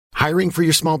Hiring for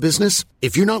your small business?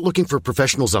 If you're not looking for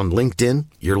professionals on LinkedIn,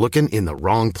 you're looking in the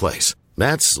wrong place.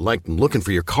 That's like looking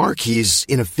for your car keys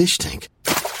in a fish tank.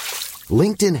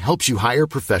 LinkedIn helps you hire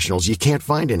professionals you can't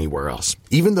find anywhere else,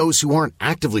 even those who aren't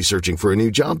actively searching for a new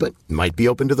job but might be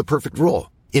open to the perfect role.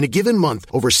 In a given month,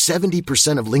 over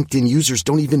 70% of LinkedIn users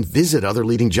don't even visit other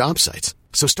leading job sites.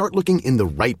 So start looking in the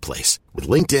right place. With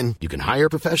LinkedIn, you can hire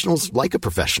professionals like a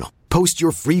professional. Post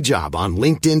your free job on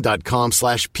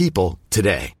linkedin.com/people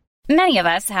today. Many of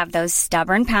us have those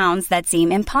stubborn pounds that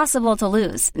seem impossible to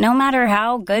lose, no matter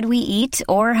how good we eat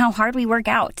or how hard we work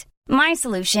out. My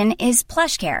solution is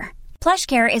PlushCare.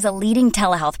 PlushCare is a leading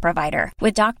telehealth provider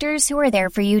with doctors who are there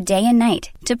for you day and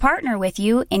night to partner with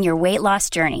you in your weight loss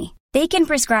journey. They can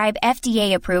prescribe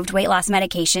FDA-approved weight loss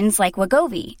medications like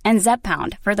Wegovy and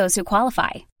Zepbound for those who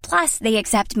qualify. Plus, they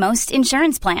accept most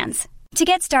insurance plans. To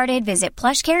get started, visit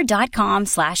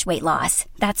plushcare.com/weightloss.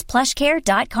 That's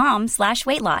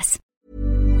plushcare.com/weightloss.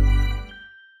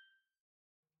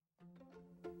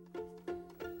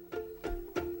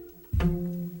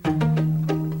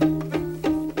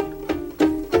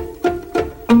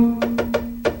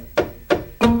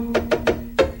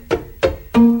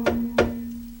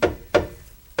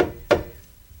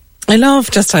 I love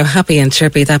just how happy and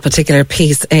chirpy that particular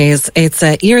piece is. It's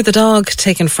Ear the Dog,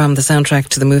 taken from the soundtrack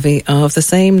to the movie of the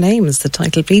same name as the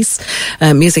title piece.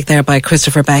 Music there by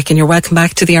Christopher Beck. And you're welcome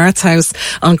back to the Arts House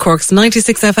on Cork's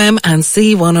 96 FM and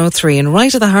C103. And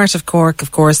right at the heart of Cork,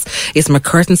 of course, is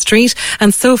McCurtain Street.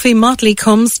 And Sophie Motley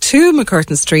comes to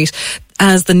McCurtain Street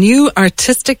as the new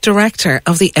artistic director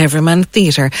of the Everyman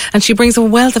Theatre, and she brings a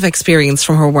wealth of experience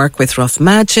from her work with Rough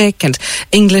Magic and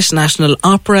English National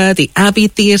Opera, the Abbey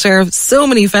Theatre, so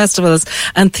many festivals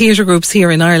and theatre groups here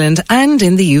in Ireland and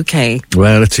in the UK.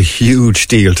 Well, it's a huge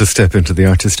deal to step into the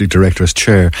artistic director's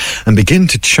chair and begin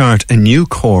to chart a new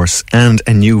course and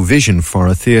a new vision for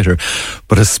a theatre,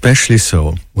 but especially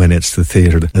so when it's the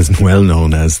theatre that is well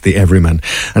known as the Everyman.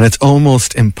 And it's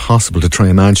almost impossible to try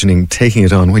imagining taking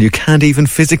it on when you can't even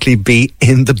physically be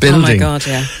in the building. Oh my God,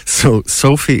 yeah. So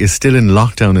Sophie is still in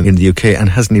lockdown in the UK and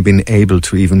hasn't been able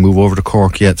to even move over to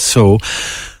Cork yet. So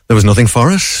there was nothing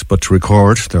for it but to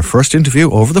record their first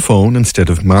interview over the phone instead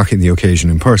of marking the occasion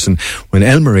in person when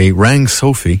Elle-Marie rang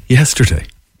Sophie yesterday.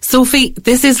 Sophie,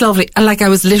 this is lovely. Like I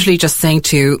was literally just saying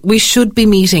to you, we should be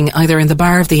meeting either in the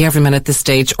bar of the Everyman at this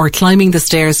stage or climbing the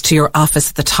stairs to your office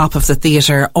at the top of the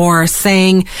theatre or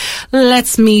saying,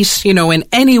 let's meet, in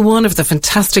any one of the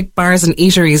fantastic bars and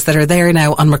eateries that are there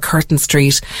now on McCurtain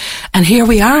Street. And here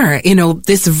we are,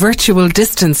 this virtual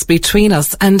distance between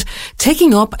us and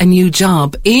taking up a new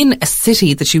job in a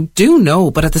city that you do know,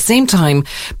 but at the same time,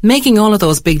 making all of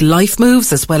those big life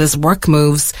moves as well as work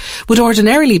moves would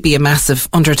ordinarily be a massive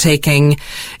undertaking,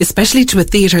 especially to a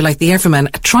theatre like the Everyman.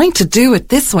 Trying to do it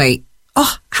this way,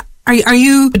 are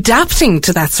you adapting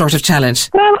to that sort of challenge?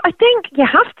 Well, I think you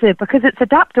have to, because it's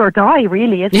adapt or die,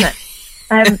 really, isn't it?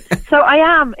 So I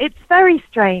am. It's very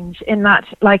strange in that,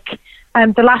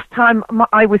 the last time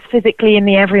I was physically in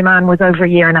the Everyman was over a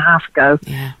year and a half ago.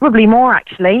 Yeah. Probably more,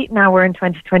 actually. Now we're in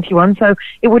 2021, so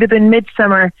it would have been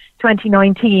midsummer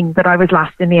 2019 that I was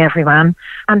last in the Everyman,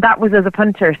 and that was as a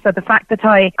punter. So the fact that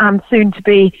I am soon to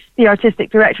be the artistic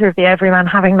director of the Everyman,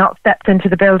 having not stepped into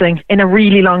the building in a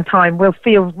really long time, will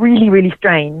feel really, really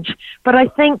strange. But I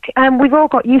think we've all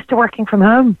got used to working from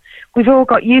home. We've all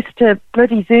got used to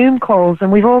bloody Zoom calls,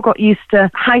 and we've all got used to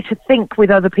how to think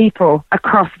with other people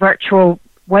across virtual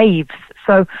waves.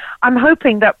 So I'm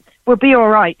hoping that we'll be all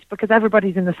right, because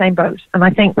everybody's in the same boat. And I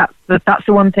think that's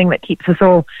the one thing that keeps us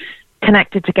all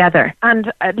connected together.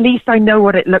 And at least I know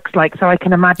what it looks like, so I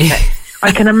can imagine it.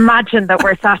 I can imagine that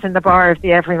we're sat in the bar of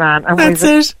the Everyman and with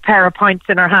a pair of pints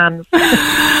in our hands.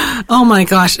 Oh my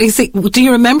gosh. Do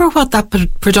you remember what that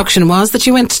production was that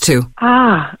you went to?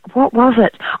 What was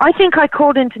it? I think I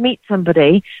called in to meet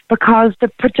somebody because the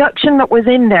production that was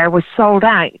in there was sold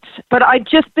out. But I'd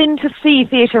just been to see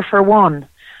Theatre for One.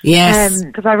 Yes.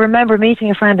 Because I remember meeting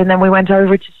a friend, and then we went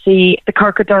over to see the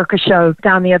Corcadorca show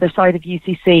down the other side of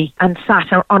UCC and sat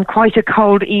on quite a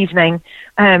cold evening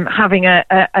having a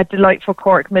delightful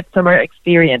Cork midsummer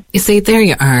experience. You see, there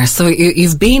you are. So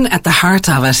you've been at the heart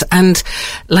of it. And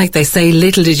like they say,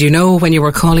 little did you know when you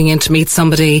were calling in to meet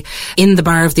somebody in the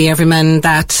bar of the Everyman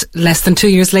that less than 2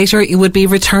 years later you would be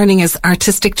returning as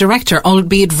artistic director,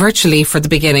 albeit virtually for the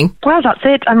beginning. Well, that's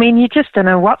it. I mean, you just don't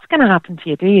know what's going to happen to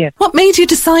you, do you? What made you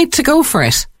decide to go for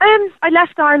it? I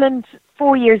left Ireland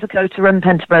 4 years ago to run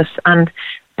Pentibus, and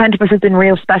Pentibus has been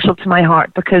real special to my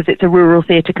heart because it's a rural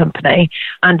theatre company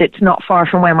and it's not far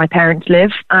from where my parents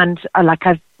live, and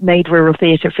I've made rural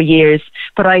theatre for years,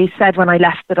 but I said when I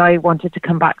left that I wanted to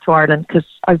come back to Ireland because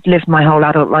I've lived my whole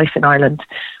adult life in Ireland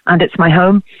and it's my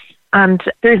home. And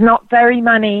there's not very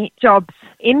many jobs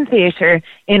in theatre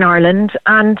in Ireland.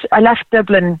 And I left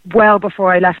Dublin well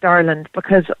before I left Ireland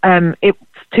because it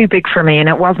was too big for me and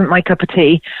it wasn't my cup of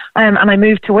tea. And I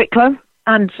moved to Wicklow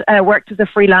and worked as a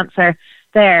freelancer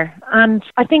there. And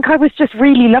I think I was just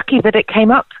really lucky that it came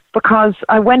up because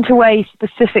I went away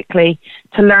specifically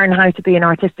to learn how to be an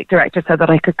artistic director so that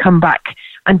I could come back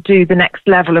and do the next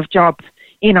level of jobs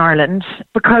in Ireland,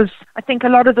 because I think a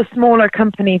lot of the smaller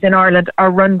companies in Ireland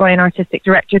are run by an artistic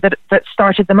director that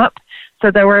started them up. So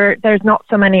there's not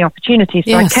so many opportunities.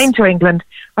 So yes. I came to England.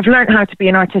 I've learned how to be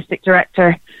an artistic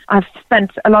director. I've spent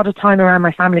a lot of time around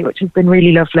my family, which has been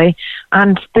really lovely.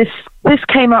 And this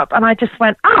came up and I just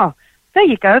went, oh, there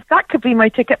you go. That could be my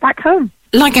ticket back home.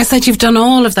 Like I said, you've done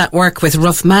all of that work with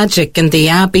Rough Magic and the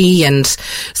Abbey and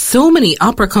so many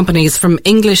opera companies, from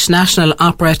English National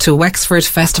Opera to Wexford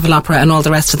Festival Opera and all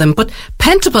the rest of them. But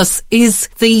Pentibus is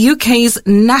the UK's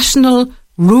national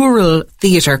rural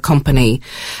theatre company.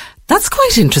 That's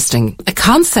quite interesting. A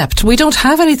concept. We don't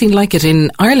have anything like it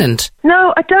in Ireland.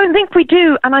 No, I don't think we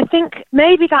do. And I think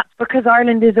maybe that's because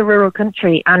Ireland is a rural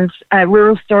country and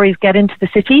rural stories get into the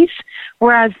cities,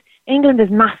 whereas England is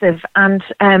massive and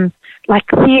like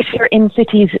theatre in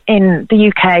cities in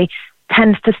the UK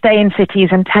tends to stay in cities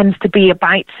and tends to be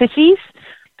about cities.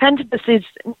 Pentibus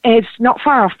is not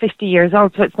far off 50 years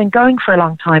old, so it's been going for a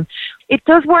long time. It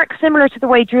does work similar to the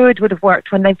way Druid would have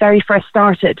worked when they very first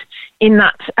started, in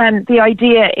that the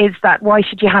idea is that why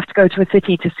should you have to go to a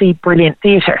city to see brilliant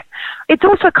theatre? It's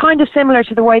also kind of similar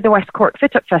to the way the West Cork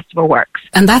Fit Up Festival works.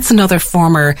 And that's another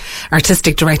former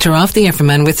artistic director of the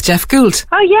Everyman with Jeff Gould.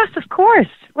 Oh yes, of course.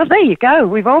 Well, there you go.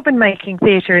 We've all been making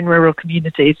theatre in rural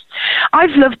communities.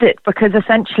 I've loved it because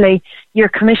essentially you're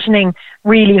commissioning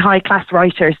really high-class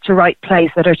writers to write plays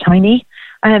that are tiny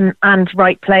and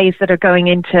write plays that are going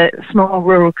into small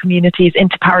rural communities,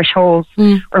 into parish halls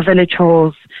or village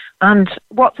halls. And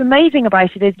what's amazing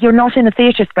about it is you're not in a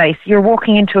theatre space, you're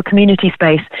walking into a community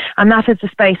space, and that is the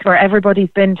space where everybody's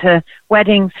been to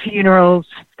weddings, funerals,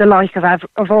 the like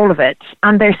of all of it,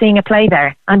 and they're seeing a play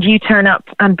there. And you turn up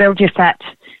and build your set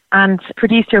and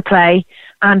produce your play,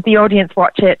 and the audience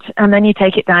watch it, and then you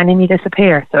take it down and you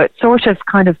disappear. So it's sort of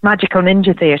kind of magical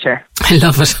ninja theatre. I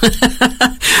love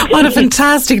it. What a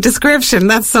fantastic description.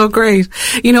 That's so great.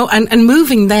 You know, and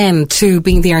moving then to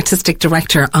being the artistic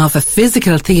director of a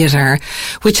physical theatre,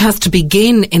 which has to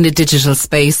begin in a digital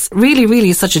space, really,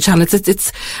 really is such a challenge.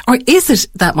 Or is it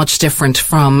that much different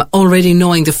from already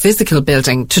knowing the physical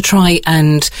building to try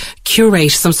and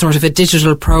curate some sort of a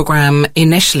digital program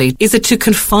initially? Is it too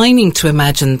confining to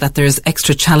imagine that there's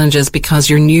extra challenges because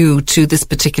you're new to this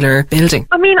particular building?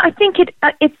 I mean, I think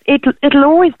it'll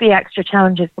always be extra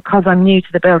challenges because I'm new to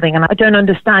the building and I don't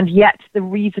understand yet the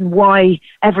reason why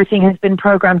everything has been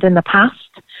programmed in the past.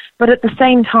 But at the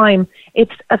same time,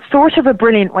 it's a sort of a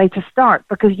brilliant way to start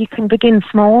because you can begin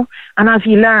small, and as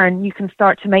you learn, you can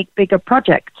start to make bigger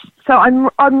projects. So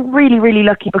I'm really, really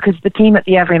lucky because the team at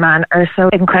the Everyman are so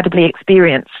incredibly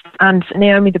experienced, and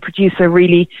Naomi, the producer,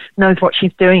 really knows what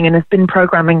she's doing and has been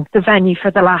programming the venue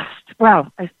for the last,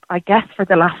 well, I guess for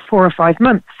the last 4 or 5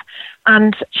 months.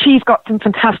 And she's got some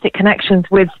fantastic connections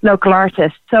with local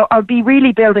artists. So I'll be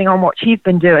really building on what she's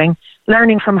been doing,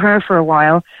 learning from her for a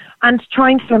while, and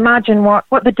trying to imagine what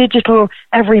the digital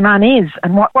Everyman is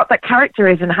and what that character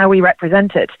is and how we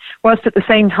represent it, whilst at the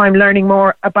same time learning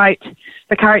more about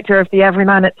the character of the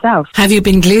Everyman itself. Have you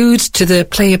been glued to the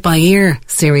Play It By Ear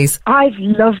series? I've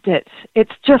loved it.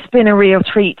 It's just been a real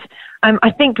treat.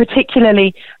 I think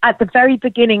particularly at the very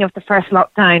beginning of the first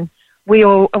lockdown,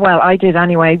 I did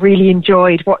anyway, really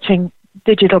enjoyed watching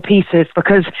digital pieces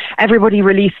because everybody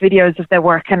released videos of their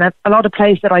work, and a lot of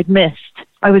plays that I'd missed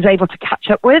I was able to catch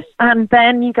up with. And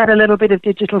then you got a little bit of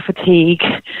digital fatigue,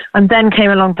 and then came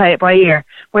along Play It By Ear,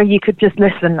 where you could just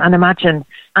listen and imagine,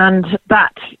 and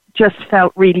that just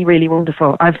felt really, really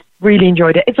wonderful. I've really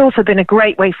enjoyed it. It's also been a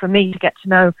great way for me to get to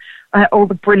know all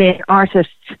the brilliant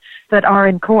artists that are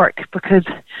in Cork, because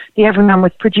the Everyman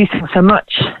was producing so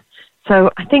much.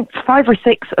 So I think 5 or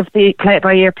 6 of the Play It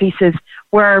By Ear pieces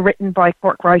were written by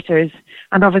Cork writers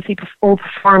and obviously all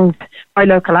performed by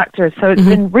local actors. So it's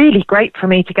been really great for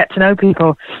me to get to know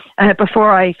people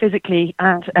before I physically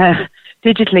and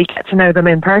digitally get to know them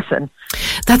in person.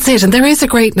 That's it. And there is a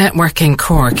great network in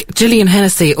Cork. Gillian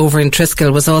Hennessy over in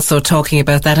Triskel was also talking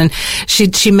about that. And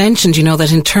she mentioned,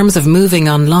 that in terms of moving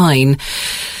online,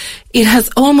 it has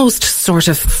almost sort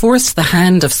of forced the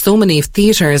hand of so many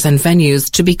theatres and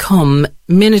venues to become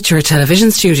miniature television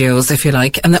studios, if you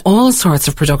like, and all sorts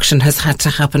of production has had to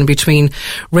happen between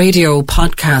radio,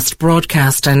 podcast,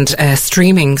 broadcast and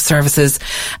streaming services.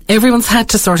 Everyone's had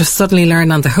to sort of suddenly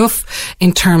learn on the hoof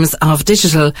in terms of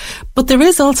digital, but there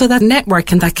is also that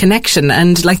network and that connection,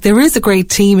 and there is a great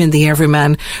team in the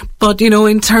Everyman, but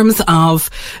in terms of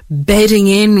bedding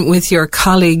in with your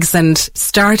colleagues and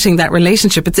starting that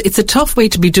relationship, it's a tough way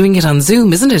to be doing it on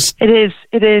Zoom, isn't it?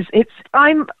 It is.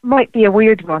 I might be a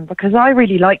weird one because I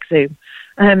really like Zoom.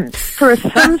 For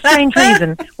some strange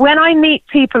reason, when I meet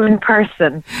people in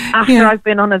person after I've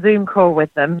been on a Zoom call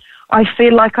with them, I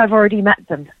feel like I've already met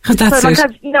them. That's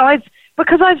it.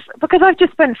 Because I've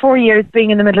just spent 4 years being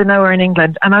in the middle of nowhere in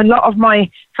England, and a lot of my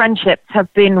friendships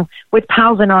have been with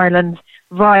pals in Ireland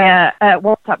via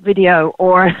WhatsApp video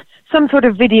or some sort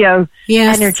of video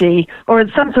energy or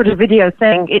some sort of video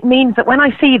thing. It means that when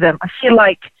I see them, I feel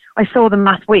like I saw them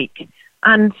last week.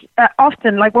 And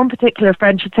often, one particular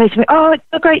friend should say to me, "Oh, it's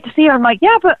so great to see her." I'm like,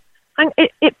 "Yeah, but," and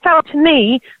it felt to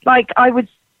me like I was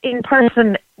in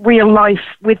person, real life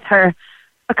with her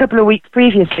a couple of weeks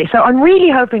previously. So I'm really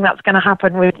hoping that's going to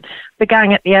happen with the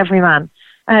gang at the Everyman,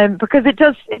 because it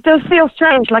does feel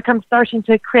strange. Like I'm starting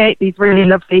to create these really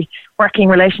lovely working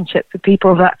relationships with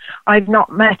people that I've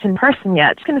not met in person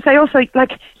yet. I was going to say also,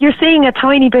 you're seeing a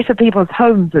tiny bit of people's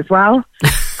homes as well.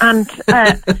 And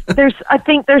I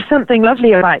think there's something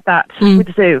lovely about that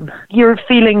with Zoom. You're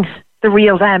feeling the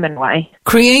real them in a way.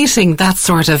 Creating that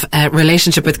sort of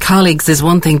relationship with colleagues is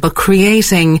one thing, but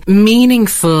creating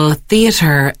meaningful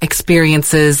theatre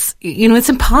experiences, it's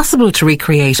impossible to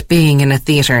recreate being in a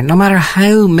theatre. No matter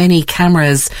how many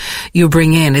cameras you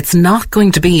bring in, it's not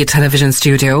going to be a television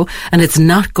studio, and it's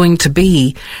not going to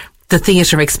be the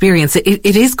theatre experience.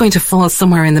 It is going to fall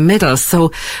somewhere in the middle.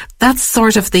 So that's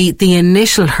sort of the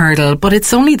initial hurdle, but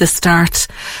it's only the start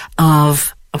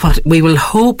of what we will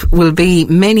hope will be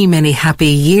many, many happy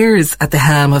years at the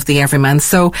helm of the Everyman.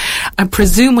 So I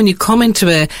presume when you come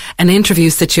into an interview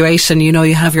situation, you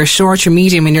have your short, your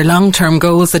medium and your long-term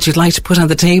goals that you'd like to put on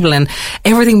the table, and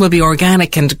everything will be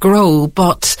organic and grow.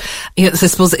 But I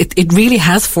suppose it really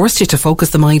has forced you to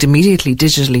focus the mind immediately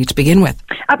digitally to begin with.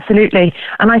 Absolutely.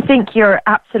 And I think you're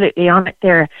absolutely on it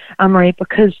there, Anne-Marie,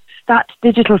 because that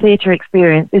digital theatre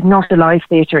experience is not a live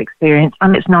theatre experience,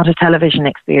 and it's not a television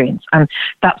experience. And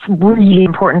that's really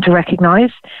important to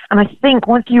recognise. And I think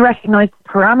once you recognise the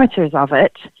parameters of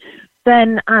it,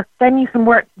 then you can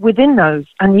work within those,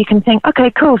 and you can think,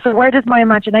 okay, cool, so where does my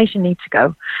imagination need to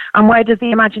go? And where does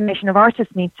the imagination of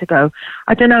artists need to go?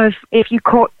 I don't know if you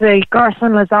caught the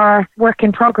Garson Lazar work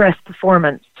in progress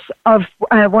performance of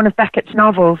one of Beckett's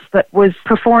novels that was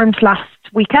performed last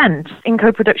weekend in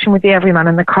co-production with the Everyman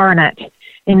and the Coronet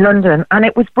in London. And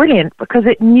it was brilliant because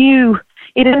it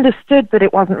understood that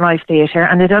it wasn't live theatre,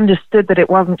 and it understood that it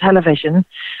wasn't television,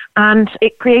 and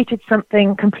it created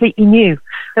something completely new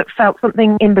that felt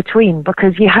something in between,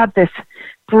 because you had this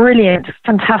brilliant,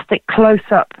 fantastic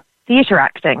close-up theatre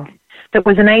acting that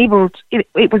was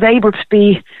it was able to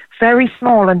be very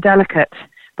small and delicate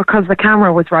because the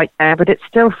camera was right there, but it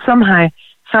still somehow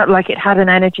felt like it had an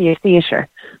energy of theatre.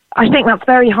 I think that's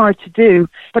very hard to do,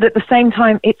 but at the same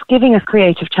time, it's giving us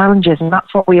creative challenges, and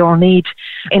that's what we all need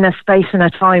in a space and a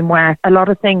time where a lot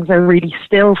of things are really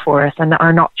still for us and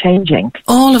are not changing.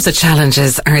 All of the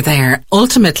challenges are there.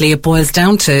 Ultimately, it boils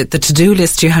down to the to-do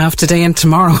list you have today and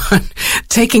tomorrow,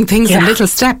 taking things in little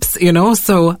steps,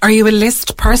 So are you a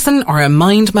list person or a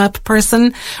mind map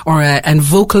person or a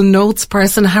vocal notes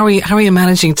person? How are you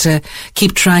managing to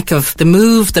keep track of the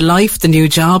move, the life, the new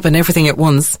job and everything at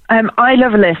once? I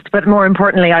love a list. But more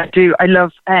importantly, I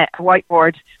love a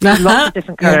whiteboard with lots of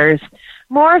different colours.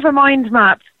 More of a mind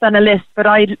map than a list, but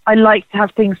I like to have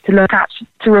things to look at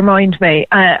to remind me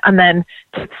and then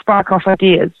to spark off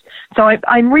ideas. So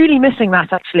I'm really missing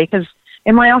that, actually, because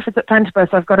in my office at Pentibus,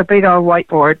 I've got a big old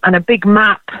whiteboard and a big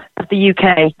map of the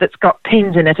UK that's got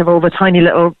pins in it of all the tiny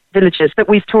little villages that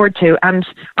we've toured to, and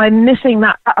I'm missing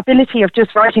that ability of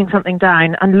just writing something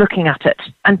down and looking at it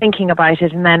and thinking about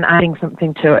it and then adding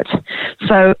something to it.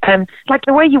 So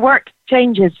the way you work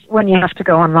changes when you have to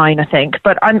go online, I think,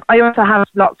 but I also have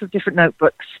lots of different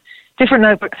notebooks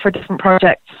for different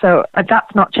projects, so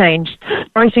that's not changed.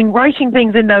 Writing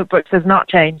things in notebooks has not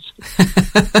changed.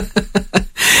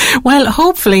 Well,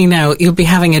 hopefully now you'll be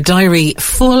having a diary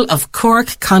full of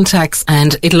Cork contacts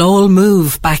and it'll all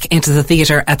move back into the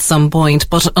theatre at some point.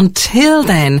 But until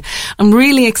then, I'm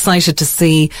really excited to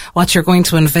see what you're going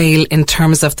to unveil in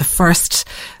terms of the first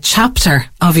chapter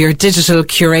of your digital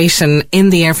curation in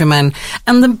the Everyman.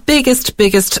 And the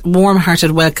biggest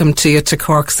warm-hearted welcome to you to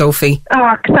Cork, Sophie.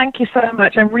 Oh, thank you so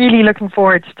much. I'm really looking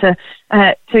forward to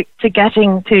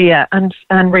getting to you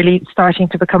and really starting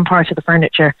to become part of the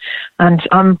furniture. And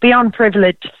I'm beyond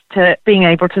privileged to being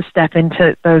able to step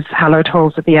into those hallowed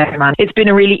halls of the Everyman. It's been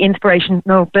a really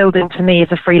inspirational building to me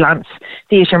as a freelance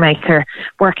theatre maker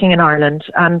working in Ireland.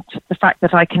 And the fact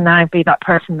that I can now be that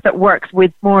person that works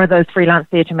with more of those freelance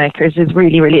theatre makers is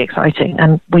really, really exciting.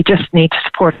 And we just need to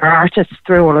support our artists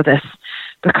through all of this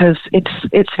because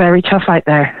it's very tough out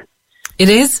there. It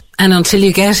is. And until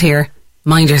you get here,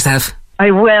 mind yourself.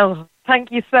 I will.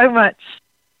 Thank you so much.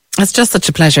 It's just such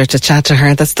a pleasure to chat to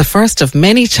her. That's the first of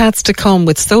many chats to come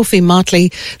with Sophie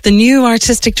Motley, the new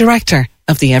artistic director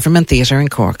of the Everyman Theatre in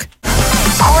Cork.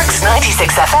 Cork's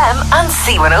 96 FM and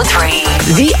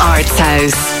C103. The Arts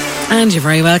House. And you're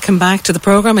very welcome back to the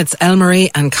programme. It's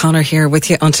Elle-Marie and Conor here with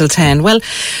you until 10. Well,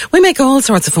 we make all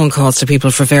sorts of phone calls to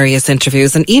people for various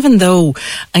interviews, and even though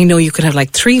I know you could have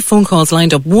like 3 phone calls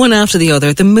lined up, one after the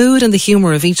other, the mood and the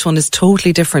humour of each one is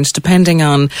totally different depending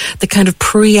on the kind of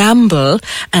preamble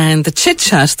and the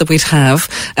chit-chat that we'd have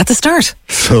at the start.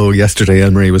 So yesterday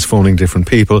Elle-Marie was phoning different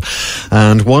people,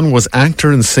 and one was actor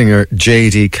and singer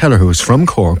J.D. Keller, who's from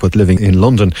Cork but living in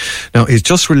London. Now, he's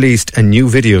just released a new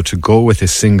video to go with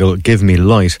his single Give Me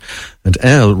Light, and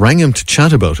Elle rang him to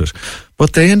chat about it,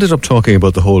 but they ended up talking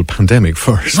about the whole pandemic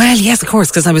first. Well, yes, of course,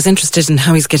 because I was interested in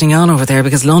how he's getting on over there,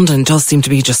 because London does seem to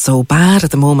be just so bad at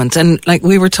the moment. And like,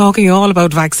 we were talking all about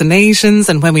vaccinations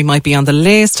and when we might be on the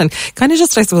list, and kind of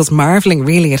just, I suppose, marvelling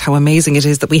really at how amazing it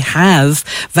is that we have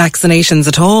vaccinations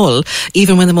at all,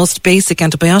 even when the most basic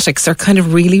antibiotics are kind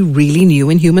of really, really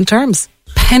new in human terms.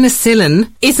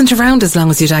 Penicillin isn't around as long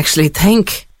as you'd actually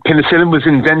think. Penicillin was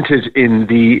invented in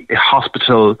the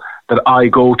hospital that I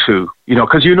go to,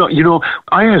 because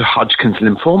I had Hodgkin's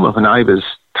lymphoma when I was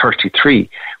 33,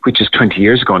 which is 20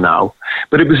 years ago now,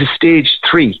 but it was a stage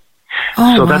 3.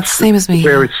 Oh, so that's the same as me.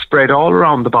 Where it spread all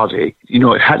around the body.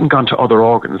 It hadn't gone to other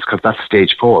organs because that's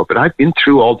stage 4. But I've been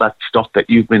through all that stuff that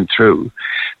you've been through.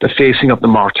 The facing of the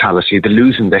mortality, the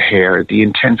losing the hair, the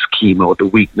intense chemo, the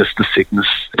weakness, the sickness,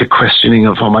 the questioning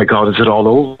of, oh my God, is it all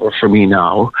over for me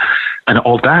now? And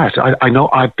all that. I know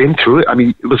I've been through it. I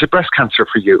mean, was it breast cancer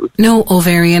for you? No,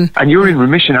 ovarian. And you're in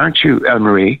remission, aren't you,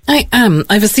 Elle-Marie? I am.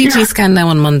 I have a CT scan now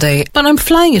on Monday, but I'm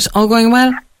flying it. All going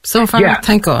well so far,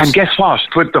 thank God. And guess what?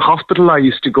 With the hospital I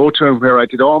used to go to and where I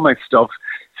did all my stuff,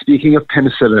 speaking of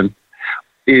penicillin,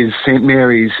 is St.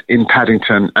 Mary's in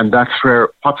Paddington, and that's where,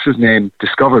 what's his name,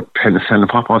 discovered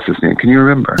penicillin. What was his name? Can you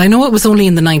remember? I know it was only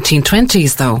in the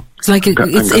 1920s, though. It's like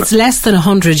it's less than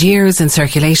 100 years in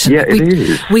circulation. Yeah, it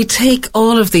is. We take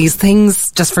all of these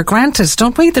things just for granted,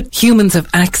 don't we? That humans have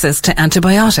access to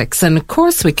antibiotics, and of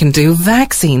course we can do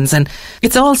vaccines, and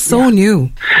it's all so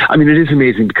new. I mean, it is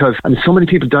amazing because so many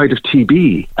people died of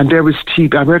TB, and there was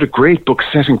TB. I read a great book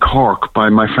set in Cork by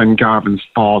my friend Garvin's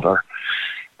father.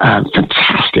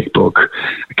 Fantastic book.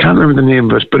 I can't remember the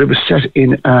name of it, but it was set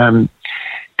in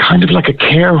kind of like a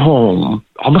care home,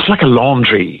 almost like a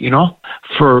laundry,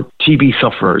 for TB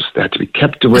sufferers. They had to be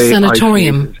kept away. A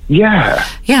sanatorium. Isolated. Yeah.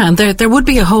 Yeah, and there would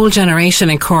be a whole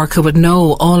generation in Cork who would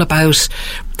know all about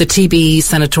the TB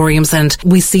sanatoriums, and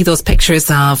we see those pictures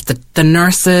of the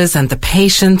nurses and the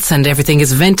patients, and everything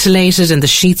is ventilated and the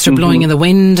sheets are blowing in the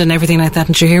wind and everything like that,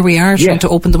 and here we are trying to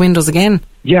open the windows again.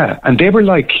 Yeah, and they were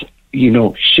like,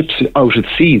 ships out at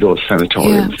sea, those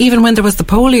sanatoriums. Yeah. Even when there was the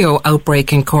polio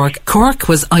outbreak in Cork, Cork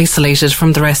was isolated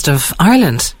from the rest of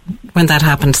Ireland when that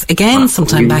happened. Again,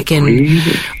 sometime back in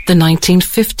the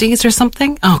 1950s or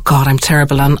something. Oh God, I'm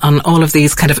terrible on all of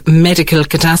these kind of medical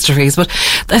catastrophes. But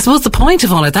I suppose the point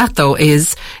of all of that, though,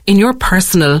 is in your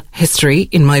personal history,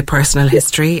 in my personal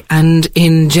history, and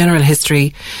in general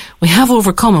history, we have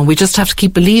overcome, and we just have to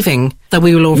keep believing that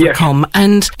we will overcome. Yeah.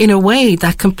 And in a way,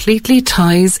 that completely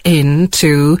ties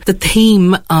into the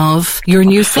theme of your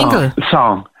new single. The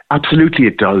song. Absolutely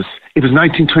it does. It was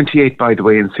 1928, by the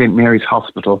way, in St. Mary's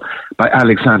Hospital by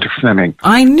Alexander Fleming.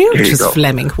 I knew it was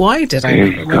Fleming. Why did I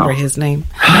remember his name?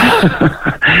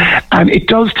 And it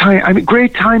does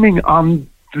great timing on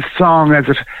the song as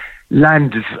it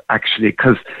landed, actually,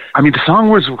 because, the song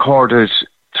was recorded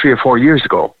 3 or 4 years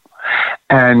ago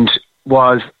and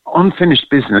was unfinished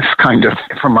business, kind of,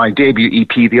 for my debut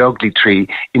EP, The Ugly Tree,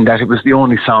 in that it was the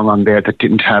only song on there that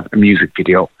didn't have a music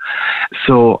video.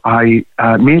 So I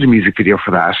made a music video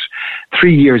for that.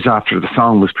 3 years after the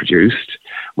song was produced,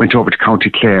 went over to County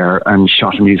Clare and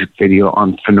shot a music video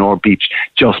on Fenor Beach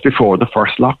just before the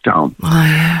first lockdown. Oh,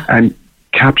 yeah. And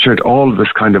captured all of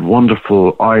this kind of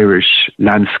wonderful Irish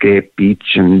landscape,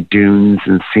 beach and dunes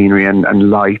and scenery and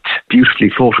light, beautifully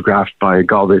photographed by a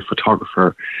Galway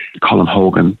photographer, Colin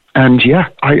Hogan. And yeah,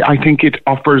 I think it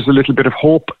offers a little bit of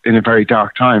hope in a very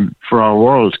dark time for our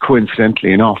world,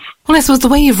 coincidentally enough. Well, I suppose the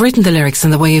way you've written the lyrics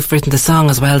and the way you've written the song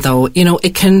as well, though, you know,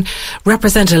 it can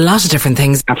represent a lot of different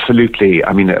things. Absolutely.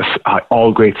 I mean,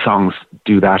 all great songs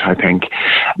do that, I think.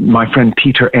 My friend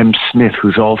Peter M. Smith,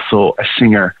 who's also a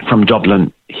singer from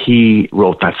Dublin, he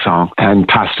wrote that song and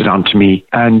passed it on to me.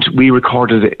 And we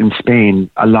recorded it in Spain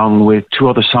along with 2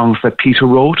 other songs that Peter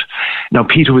wrote. Now,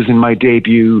 Peter was in my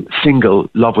debut single,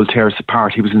 Love Will Tear Us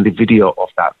Apart. He was in the video of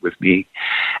that with me.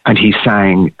 And he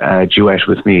sang a duet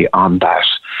with me on that,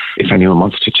 if anyone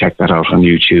wants to check that out on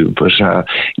YouTube. But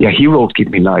yeah, he wrote Give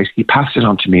Me Light. He passed it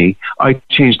on to me. I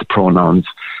changed the pronouns.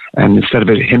 And instead of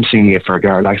him singing it for a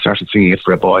girl, I started singing it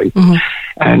for a boy. Mm-hmm.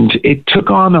 And it took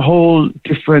on a whole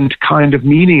different kind of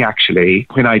meaning, actually,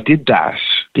 when I did that,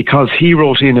 because he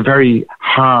wrote in a very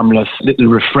harmless little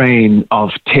refrain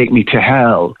of "Take me to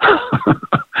hell."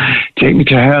 Take me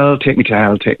to hell, take me to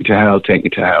hell, take me to hell, take me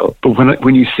to hell. But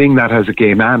when you sing that as a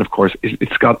gay man, of course,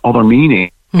 it's got other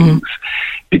meaning. Mm-hmm.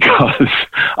 Because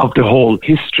of the whole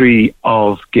history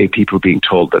of gay people being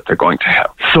told that they're going to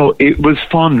hell. So it was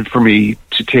fun for me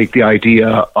to take the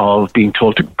idea of being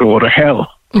told to go to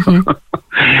hell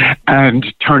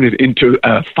and turn it into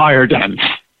a fire dance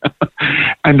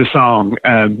and a song.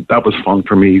 And that was fun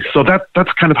for me. So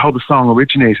that's kind of how the song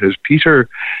originated. Peter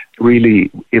really,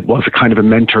 it was a kind of a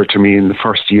mentor to me in the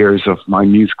first years of my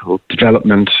musical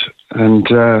development. And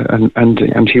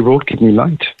he wrote Give Me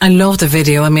Light. I love the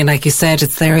video. I mean, like you said,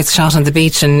 it's there, it's shot on the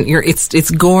beach, and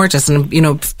it's gorgeous. And, you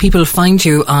know, people find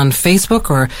you on Facebook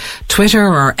or Twitter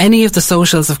or any of the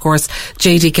socials, of course,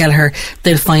 JD Kelleher,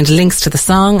 they'll find links to the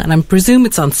song, and I presume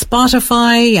it's on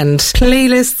Spotify and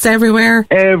playlists everywhere.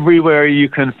 Everywhere you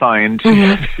can find.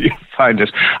 Mm-hmm. You find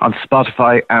it on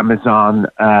Spotify, Amazon,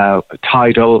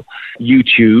 Tidal,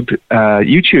 YouTube.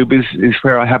 YouTube is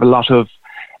where I have a lot of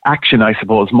action, I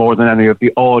suppose, more than any of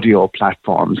the audio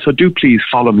platforms. So do please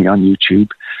follow me on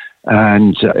YouTube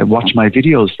and watch my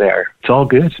videos there. It's all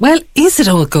good. Well, is it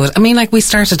all good? I mean, like we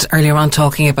started earlier on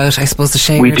talking about, I suppose, the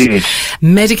shared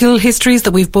medical histories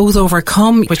that we've both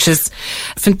overcome, which is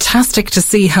fantastic to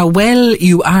see how well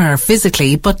you are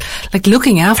physically, but like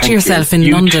looking after yourself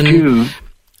in London, too,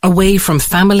 away from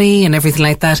family and everything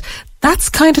like that. That's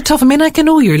kind of tough. I mean, I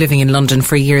know you're living in London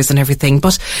for years and everything,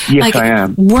 but yes, like I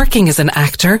am. Working as an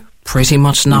actor, pretty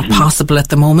much not possible at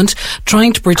the moment.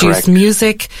 Trying to produce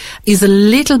music is a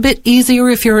little bit easier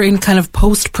if you're in kind of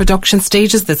post-production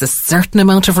stages. There's a certain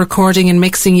amount of recording and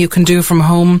mixing you can do from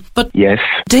home. But yes,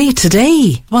 day to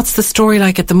day, what's the story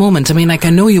like at the moment? I mean, like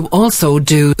I know you also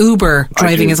do Uber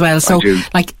driving as well. So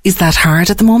like, is that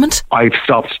hard at the moment? I've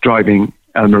stopped driving,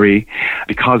 Elmarie,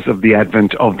 because of the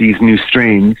advent of these new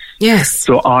strains. Yes.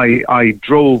 So I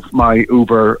drove my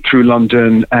Uber through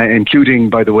London, including,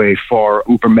 by the way, for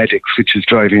Uber Medics, which is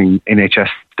driving NHS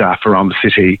staff around the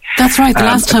city. That's right. The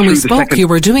last time we spoke, you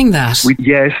were doing that.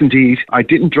 Yes, indeed. I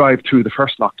didn't drive through the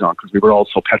first lockdown because we were all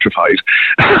so petrified.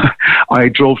 I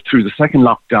drove through the second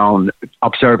lockdown,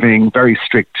 observing very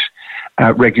strict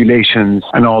regulations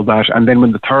and all that. And then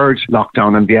when the third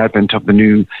lockdown and the advent of the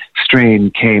new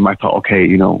strain came, I thought, okay,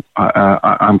 you know,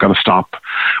 I'm going to stop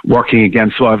working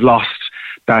again. So I've lost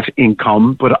that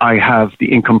income, but I have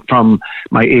the income from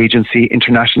my agency,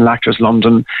 International Actors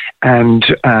London, and,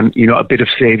 you know, a bit of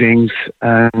savings,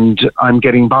 and I'm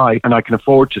getting by, and I can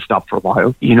afford to stop for a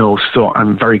while, you know, so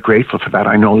I'm very grateful for that.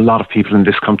 I know a lot of people in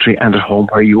this country and at home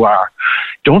where you are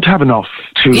don't have enough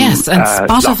to... Yes, and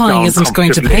Spotify isn't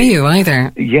going to pay you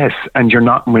either. Yes, and we're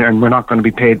not going to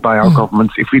be paid by our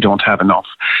governments if we don't have enough.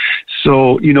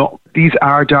 So, you know, these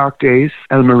are dark days,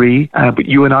 Elmarie, but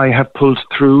you and I have pulled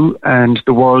through, and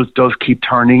the world does keep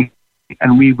turning,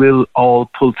 and we will all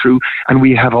pull through, and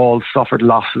we have all suffered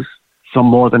losses, some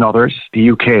more than others. The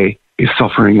UK is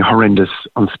suffering horrendous,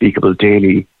 unspeakable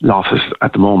daily losses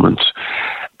at the moment.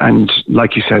 And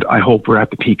like you said, I hope we're at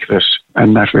the peak of it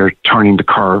and that we're turning the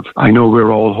curve. I know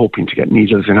we're all hoping to get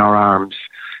needles in our arms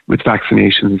with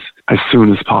vaccinations as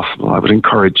soon as possible. I would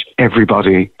encourage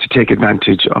everybody to take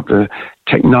advantage of the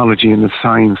technology and the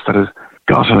science that has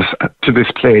got us to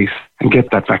this place and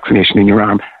get that vaccination in your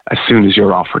arm as soon as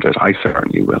you're offered it. I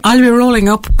certainly will. I'll be rolling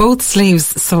up both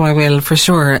sleeves, so I will, for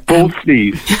sure. Both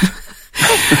sleeves.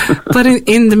 But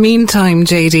in the meantime,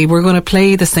 JD, we're going to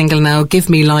play the single now, Give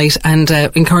Me Light, and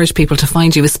encourage people to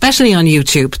find you, especially on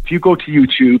YouTube. If you go to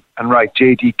YouTube and write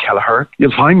JD Kelleher,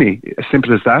 you'll find me. As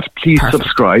simple as that. Please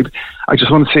subscribe. I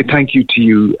just want to say thank you to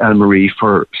you, Anne-Marie,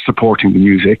 for supporting the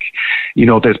music. You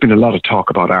know, there's been a lot of talk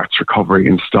about arts recovery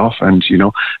and stuff, and, you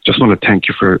know, just want to thank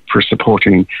you for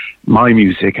supporting my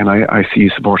music, and I see you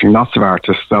supporting lots of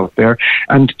artists out there.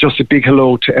 And just a big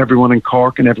hello to everyone in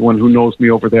Cork and everyone who knows me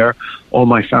over there, all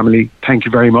my family. Thank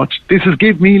you very much. This is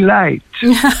Give Me Light.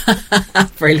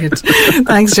 Brilliant.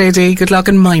 Thanks, JD. Good luck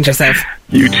and mind yourself.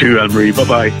 You too, Anne-Marie.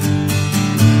 Bye-bye.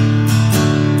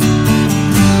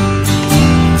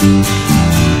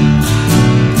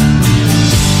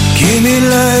 Give me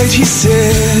light, he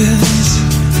says,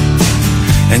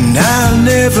 and I'll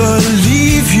never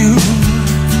leave you.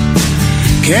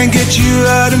 Can't get you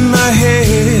out of my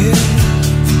head.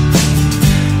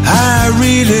 I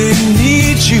really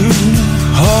need you.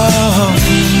 Oh,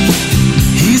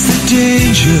 he's the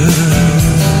danger.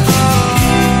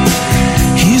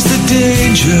 He's the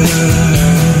danger.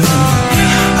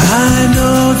 I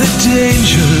know the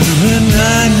danger, and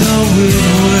I know it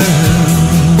well.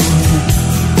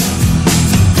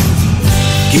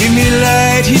 Give me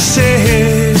light, he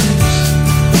says.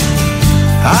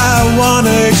 I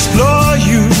wanna explore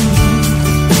you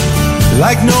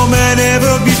like no man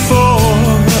ever before.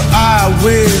 I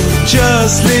will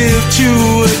just live to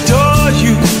adore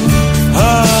you.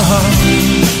 Oh,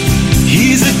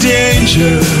 he's a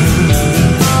danger,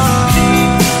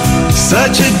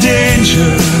 such a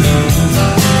danger.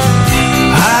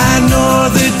 I know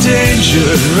the danger,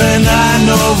 and I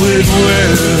know it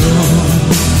well.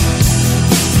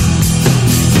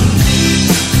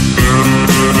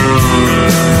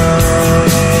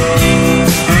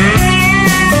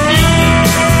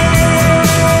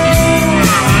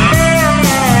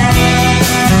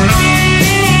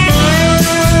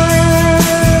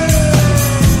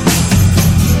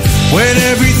 When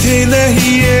everything that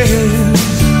he is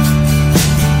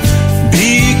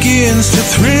begins to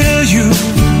thrill you,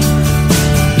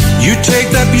 you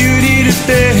take that beauty to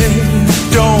bed.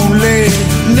 Don't let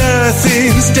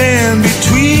nothing stand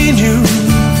between you.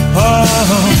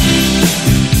 Oh,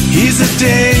 he's a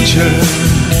danger.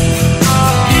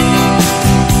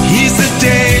 He's the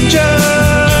danger.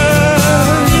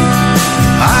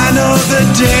 I know the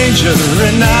danger,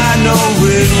 and I know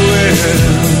it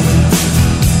well.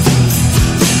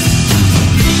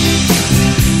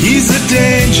 He's a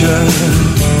danger,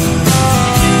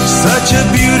 such a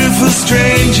beautiful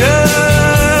stranger.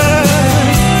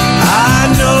 I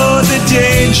know the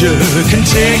danger can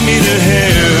take me to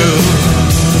hell.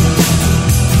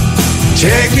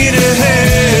 Take me to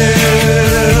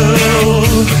hell.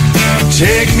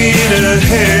 Take me to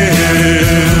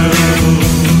hell.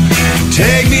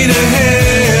 Take me to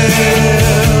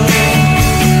hell.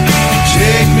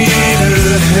 Take me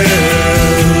to hell.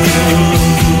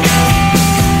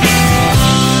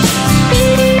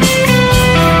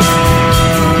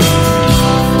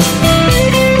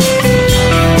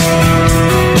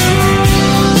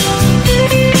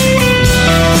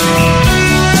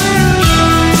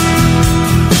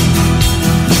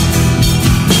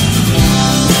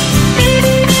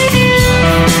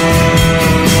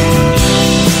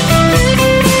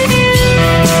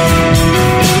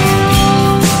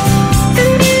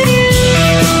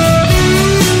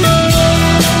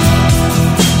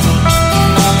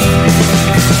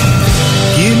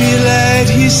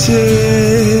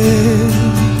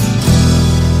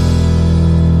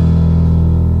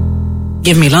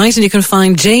 Give Me Light, and you can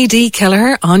find JD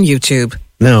Kelleher on YouTube.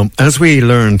 Now, as we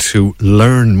learn to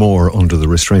learn more under the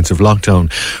restraints of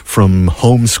lockdown, from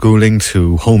homeschooling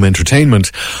to home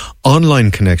entertainment,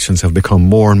 online connections have become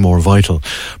more and more vital,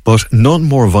 but none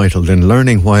more vital than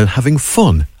learning while having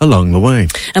fun along the way.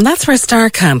 And that's where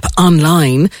StarCamp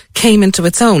Online came into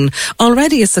its own.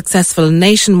 Already a successful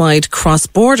nationwide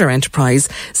cross-border enterprise,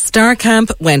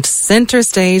 StarCamp went centre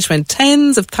stage when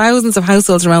tens of thousands of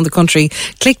households around the country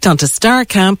clicked onto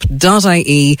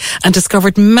starcamp.ie and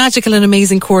discovered magical and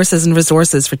amazing courses and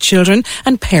resources for children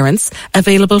and parents,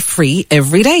 available free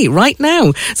every day, right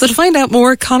now. So to find out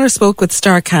more, Connor spoke with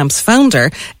StarCamp's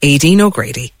founder, Aideen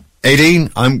O'Grady.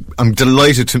 Aideen, I'm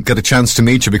delighted to get a chance to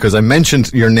meet you because I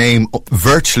mentioned your name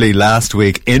virtually last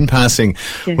week in passing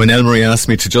when Elmarie asked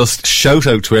me to just shout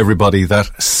out to everybody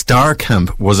that Star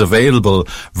Camp was available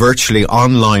virtually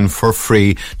online for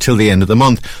free till the end of the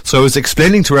month. So I was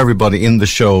explaining to everybody in the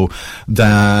show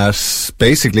that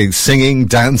basically singing,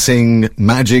 dancing,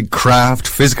 magic, craft,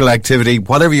 physical activity,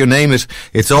 whatever you name it,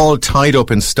 it's all tied up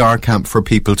in Star Camp for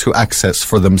people to access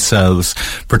for themselves.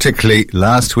 Particularly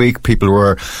last week, people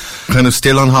were kind of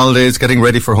still on holidays, getting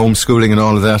ready for homeschooling and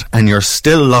all of that, and you're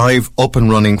still live, up and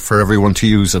running for everyone to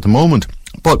use at the moment.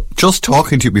 But just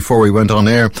talking to you before we went on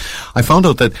air, I found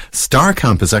out that Star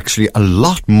Camp is actually a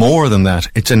lot more than that.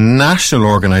 It's a national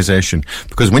organisation,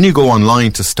 because when you go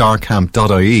online to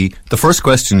starcamp.ie, the first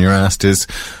question you're asked is,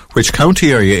 which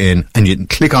county are you in? And you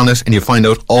click on it and you find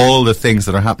out all the things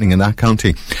that are happening in that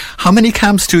county. How many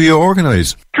camps do you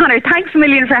organise? Connor, thanks a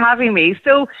million for having me.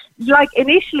 So,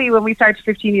 initially when we started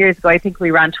 15 years ago, I think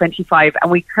we ran 25, and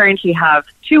we currently have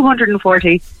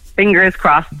 240, fingers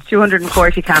crossed,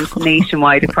 240 camps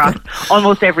nationwide across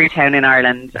almost every town in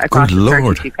Ireland, across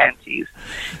 32 counties.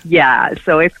 Yeah,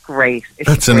 so it's great.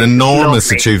 That's an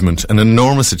enormous achievement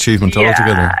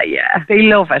altogether. Yeah, they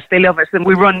love it. And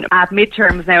we run at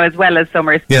midterms now as well as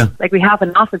summers. Yeah. We have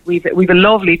an office, we've a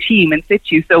lovely team in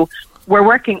situ, so we're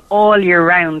working all year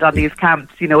round on these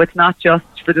camps. It's not just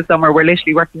for the summer. We're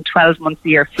literally working 12 months a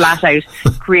year flat out,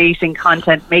 creating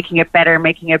content, making it better,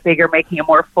 making it bigger, making it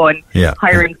more fun,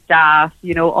 hiring staff,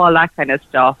 all that kind of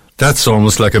stuff. That's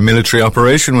almost like a military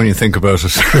operation when you think about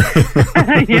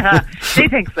it. Yeah, they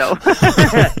think so.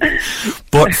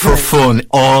 But for fun,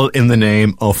 all in the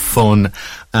name of fun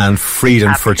and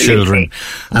freedom for children.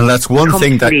 And that's one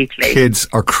thing that kids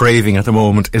are craving at the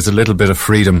moment, is a little bit of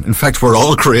freedom. In fact, we're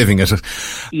all craving it.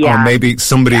 Or maybe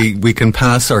somebody we can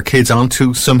pass our kids on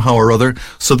to somehow or other.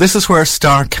 So this is where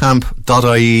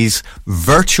starcamp.ie's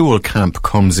virtual camp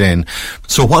comes in.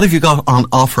 So what have you got on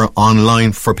offer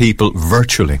online for people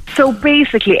virtually? So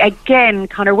basically, again,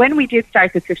 Connor, when we did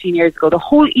start this 15 years ago, the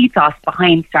whole ethos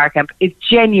behind Star Camp is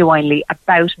genuinely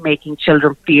about making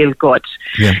children feel good.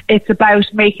 Yeah. It's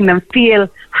about making them feel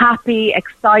happy,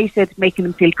 excited, making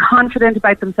them feel confident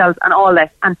about themselves and all this.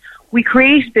 And we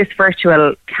created this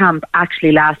virtual camp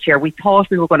actually last year. We thought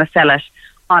we were going to sell it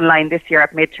online this year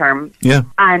at midterm. Yeah.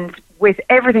 And with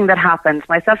everything that happened,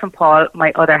 myself and Paul,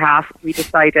 my other half, we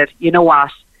decided, you know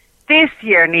what? This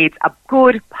year needs a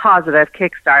good, positive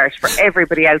kickstart for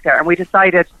everybody out there. And we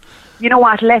decided, you know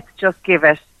what, let's just give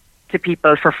it to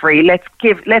people for free. Let's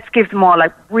give them all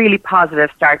a really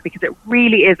positive start, because it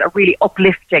really is a really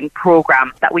uplifting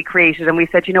program that we created. And we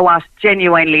said, you know what,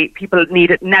 genuinely, people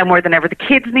need it now more than ever. The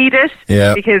kids need it,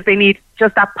 because they need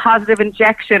just that positive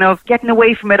injection of getting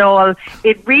away from it all.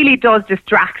 It really does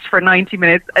distract for 90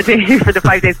 minutes a day for the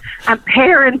 5 days. And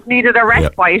parents needed a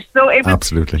respite. So it was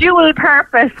dual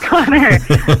purpose, Connor.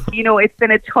 It's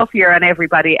been a tough year on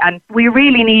everybody, and we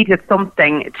really needed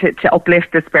something to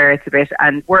uplift the spirits a bit.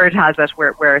 And word has it,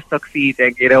 we're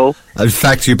succeeding, In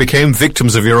fact, you became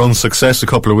victims of your own success a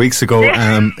couple of weeks ago.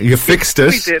 You fixed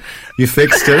it. We did. You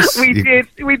fixed it.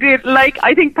 We did.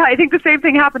 I think the same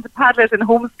thing happened to Padlet and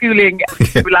homeschooling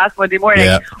last Monday morning.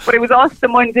 Yeah. But it was us the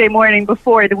Monday morning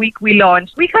before the week we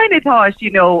launched. We kind of thought,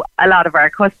 a lot of our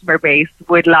customer base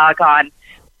would log on.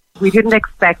 We didn't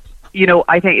expect,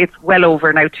 I think it's well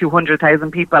over now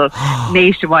 200,000 people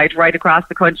nationwide, right across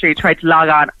the country, tried to log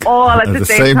on all at the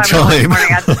same time.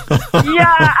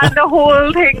 And the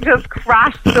whole thing just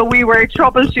crashed. So we were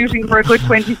troubleshooting for a good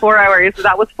 24 hours. So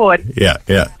that was fun. Yeah.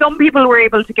 Some people were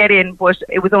able to get in, but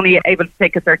it was only able to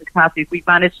take a certain capacity. We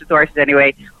managed to sort it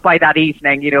anyway by that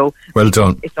evening, Well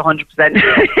done. It's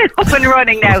 100% up and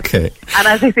running now. Okay. And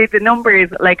as I say, the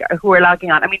numbers, who are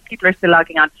logging on, people are still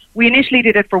logging on. We initially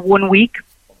did it for 1 week.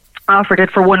 Offered it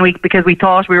for 1 week because we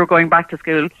thought we were going back to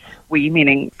school, we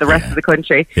meaning the rest of the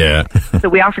country. Yeah. So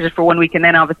we offered it for 1 week, and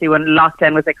then obviously when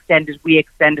lockdown was extended, we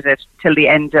extended it till the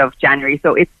end of January.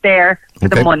 So it's there for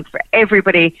the month for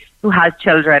everybody who has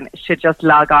children. Should just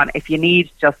log on if you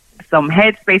need just some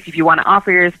headspace, if you want to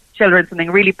offer your children something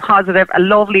really positive, a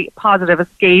lovely positive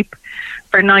escape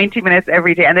for 90 minutes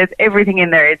every day. And there's everything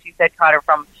in there, as you said, Connor,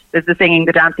 from there's the singing,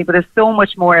 the dancing, but there's so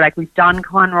much more. We've Don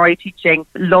Conroy teaching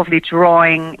lovely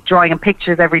drawing and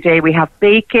pictures every day. We have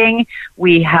baking,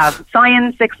 we have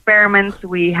science experiments,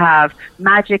 we have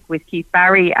magic with Keith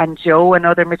Barry and Joe,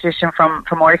 another magician from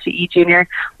RTE Junior.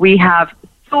 We have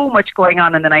so much going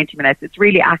on in the 90 minutes. It's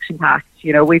really action-packed.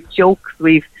 We've jokes,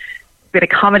 we've bit of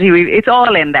comedy. It's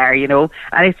all in there, you know,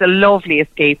 and it's a lovely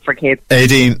escape for kids.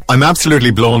 Aideen, I'm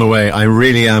absolutely blown away. I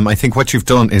really am. I think what you've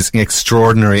done is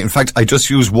extraordinary. In fact, I just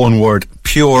used one word,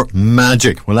 pure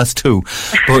magic. Well, that's two.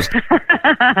 But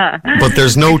but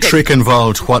there's no trick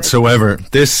involved whatsoever.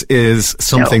 This is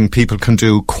something people can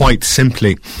do quite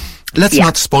simply. Let's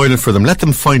not spoil it for them. Let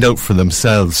them find out for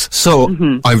themselves. So,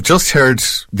 I've just heard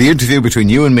the interview between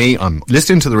you and me. I'm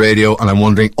listening to the radio and I'm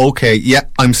wondering, okay,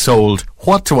 I'm sold.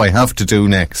 What do I have to do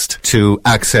next to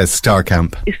access Star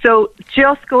Camp? So,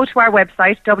 just go to our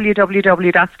website,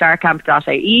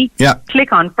 www.starcamp.ie. Yeah.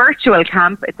 Click on Virtual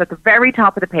Camp. It's at the very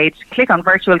top of the page. Click on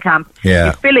Virtual Camp. Yeah.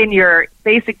 You fill in your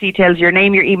basic details, your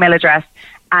name, your email address,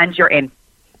 and you're in.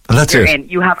 And that's You're it. in.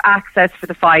 You have access for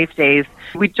the 5 days.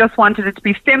 We just wanted it to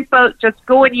be simple. Just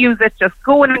go and use it. Just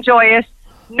go and enjoy it.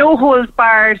 No holds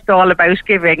barred. It's all about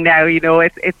giving now. You know,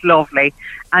 it's lovely.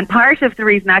 And part of the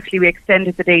reason actually we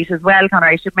extended the date as well, Conor,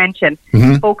 I should mention,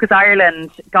 Focus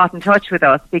Ireland got in touch with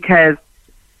us because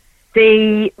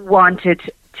they wanted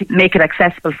to make it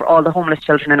accessible for all the homeless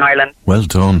children in Ireland. Well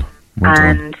done.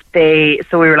 So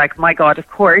we were like, my God, of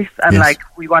course. And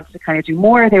we wanted to kind of do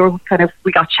more.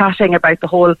 We got chatting about the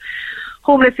whole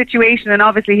homeless situation. And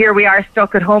obviously here we are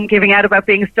stuck at home, giving out about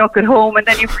being stuck at home. And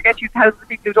then you forget you have thousands of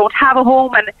people who don't have a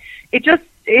home. And it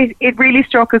really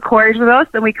struck a chord with us.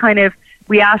 And we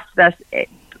asked that,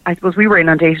 I suppose we were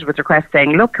inundated with requests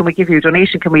saying, look, can we give you a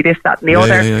donation? Can we this, that and the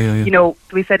other? Yeah. You know,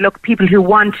 we said, look, people who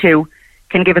want to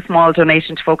can give a small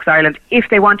donation to Focus Ireland if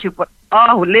they want to. But,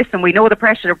 listen, we know the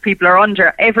pressure people are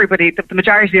under. Everybody, the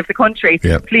majority of the country,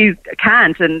 please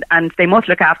can't, and they must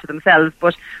look after themselves.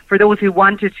 But for those who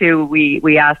wanted to,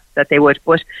 we asked that they would.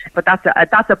 But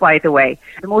that's a by the way.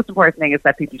 The most important thing is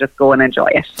that people just go and enjoy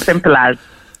it. Simple as.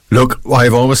 Look,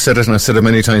 I've always said it, and I've said it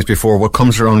many times before, what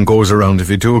comes around goes around. If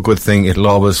you do a good thing, it'll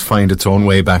always find its own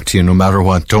way back to you, no matter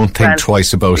what. Don't think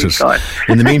twice about it. God.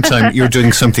 In the meantime, you're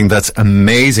doing something that's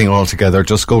amazing altogether.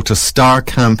 Just go to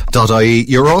starcamp.ie.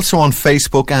 You're also on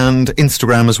Facebook and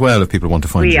Instagram as well, if people want to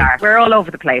find you. We are. We're all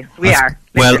over the place. We are.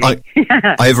 Well,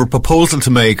 I have a proposal to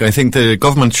make. I think the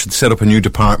government should set up a new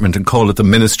department and call it the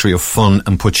Ministry of Fun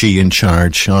and put you in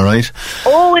charge, all right?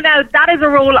 Oh, now that is a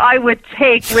role I would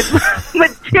take with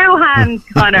two hands,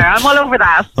 Conor. I'm all over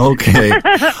that. Okay.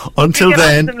 Until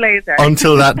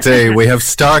that day, we have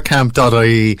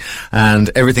starcamp.ie and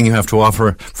everything you have to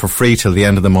offer for free till the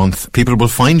end of the month. People will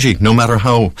find you, no matter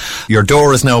how. Your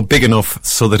door is now big enough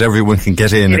so that everyone can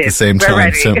get in at the same time.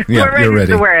 Ready. So, We're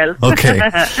ready for the world. Okay.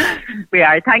 We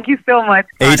are. Thank you so much,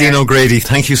 Conor. Aideen O'Grady,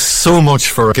 thank you so much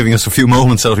for giving us a few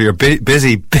moments out of your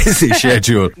busy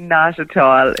schedule. Not at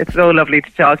all. It's so lovely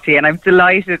to talk to you, and I'm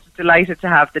delighted to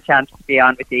have the chance to be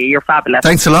on with you. You're fabulous.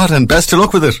 Thanks a lot, and best of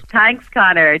luck with it. Thanks,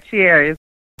 Conor. Cheers.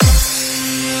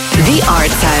 The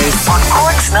Arts House on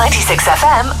Cork's 96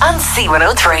 FM and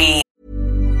C103.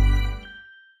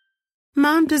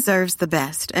 Mom deserves the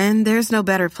best, and there's no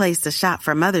better place to shop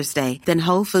for Mother's Day than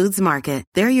Whole Foods Market.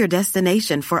 They're your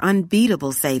destination for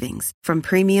unbeatable savings, from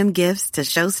premium gifts to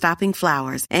show-stopping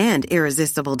flowers and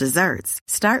irresistible desserts.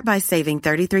 Start by saving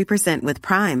 33% with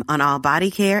Prime on all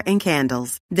body care and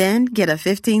candles. Then get a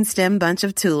 15-stem bunch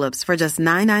of tulips for just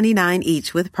 $9.99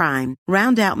 each with Prime.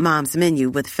 Round out Mom's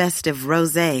menu with festive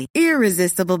rosé,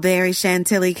 irresistible berry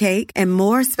chantilly cake, and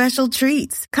more special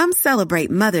treats. Come celebrate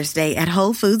Mother's Day at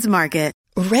Whole Foods Market.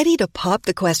 Ready to pop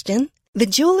the question? The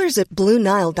jewelers at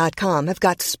BlueNile.com have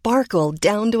got sparkle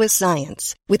down to a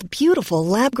science with beautiful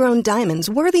lab-grown diamonds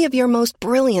worthy of your most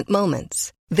brilliant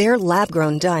moments. Their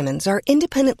lab-grown diamonds are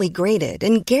independently graded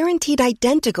and guaranteed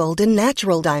identical to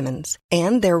natural diamonds,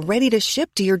 and they're ready to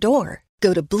ship to your door.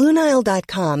 Go to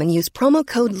BlueNile.com and use promo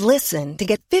code LISTEN to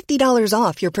get $50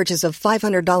 off your purchase of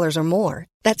 $500 or more.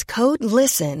 That's code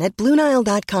LISTEN at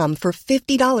BlueNile.com for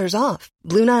 $50 off.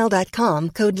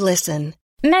 BlueNile.com, code LISTEN.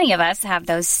 Many of us have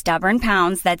those stubborn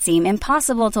pounds that seem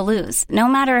impossible to lose, no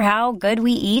matter how good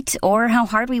we eat or how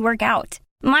hard we work out.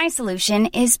 My solution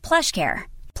is PlushCare.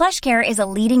 PlushCare is a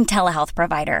leading telehealth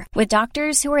provider with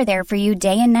doctors who are there for you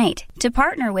day and night to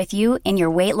partner with you in your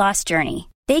weight loss journey.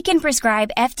 They can prescribe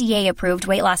FDA-approved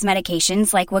weight loss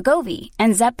medications like Wegovy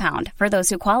and Zepbound for those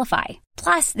who qualify.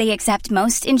 Plus, they accept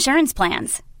most insurance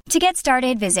plans. To get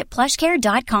started, visit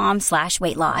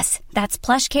plushcare.com/weightloss. That's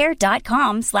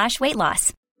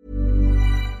plushcare.com/weightloss.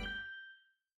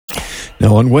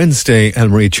 Now, on Wednesday,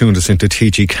 Elmarie tuned us into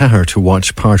TG Cahir to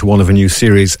watch part 1 of a new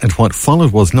series, and what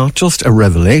followed was not just a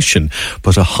revelation,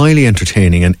 but a highly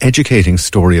entertaining and educating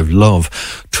story of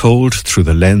love told through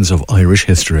the lens of Irish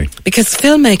history. Because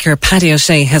filmmaker Paddy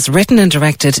O'Shea has written and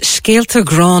directed Scéalta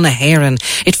Grána Héireann.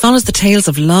 It follows the tales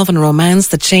of love and romance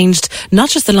that changed not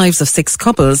just the lives of 6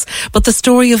 couples, but the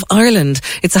story of Ireland.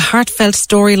 It's a heartfelt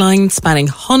storyline spanning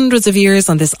hundreds of years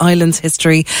on this island's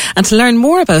history. And to learn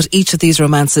more about each of these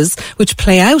romances, which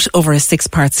play out over a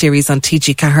 6-part series on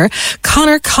TG Cahir,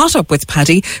 Conor caught up with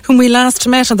Paddy, whom we last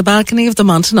met on the balcony of the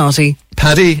Montenotte.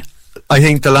 Paddy, I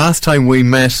think the last time we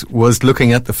met was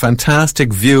looking at the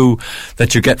fantastic view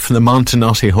that you get from the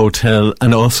Montenotte Hotel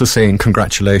and also saying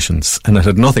congratulations, and it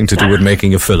had nothing to do with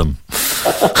making a film.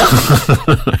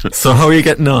 So how are you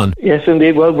getting on? Yes,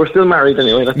 indeed. Well, we're still married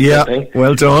anyway. That's the thing.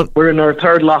 Well done. We're in our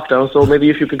 3rd lockdown, so maybe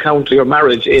if you could count your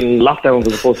marriage in lockdowns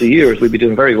as opposed to years, we'd be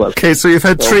doing very well. Okay, so you've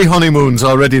had 3 honeymoons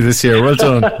already this year. Well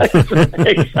done.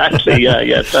 Exactly, yeah.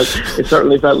 It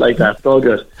certainly felt like that. It's all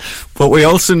good. But we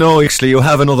also know, actually, you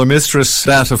have another mistress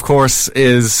that, of course,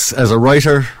 is as a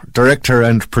writer, director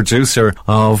and producer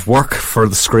of work for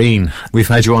the screen. We've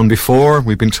had you on before.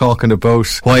 We've been talking about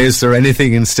Why Is There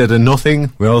Anything Instead of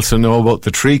Nothing. We also know about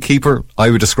The Tree Keeper.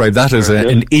 I would describe that as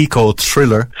an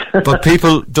eco-thriller. But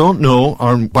people don't know,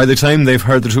 or by the time they've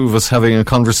heard the two of us having a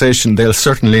conversation, they'll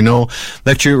certainly know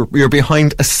that you're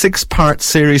behind a 6-part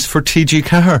series for TG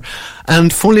Cahir.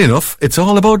 And funnily enough, it's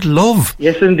all about love.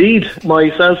 Yes, indeed.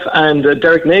 Myself and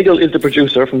Derek Nagel is the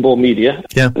producer from Bow Media.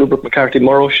 Yeah. Rupert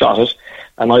McCarthy-Morrow shot it,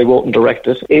 and I wrote and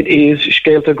directed. It is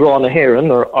Scéalta Grána Héireann,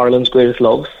 or Ireland's Greatest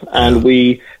Loves, and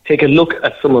we take a look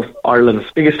at some of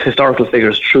Ireland's biggest historical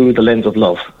figures through the lens of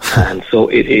love. And so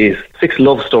it is 6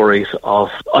 love stories of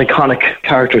iconic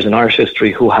characters in Irish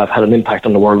history who have had an impact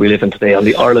on the world we live in today, on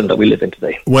the Ireland that we live in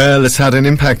today. Well, it's had an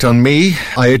impact on me.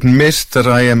 I admit that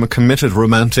I am a committed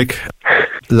romantic.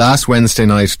 Last Wednesday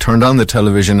night, turned on the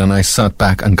television and I sat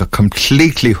back and got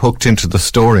completely hooked into the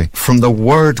story. From the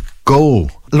word go.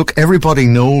 Look, everybody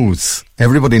knows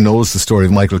the story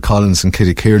of Michael Collins and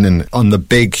Kitty Kiernan on the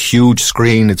big, huge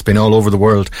screen. It's been all over the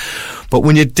world. But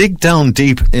when you dig down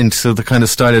deep into the kind of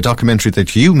style of documentary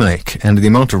that you make and the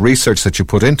amount of research that you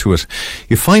put into it,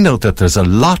 you find out that there's a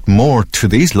lot more to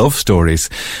these love stories.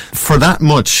 For that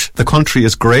much, the country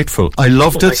is grateful. I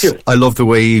loved it. I love the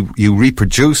way you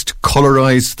reproduced,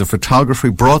 colorised the photography,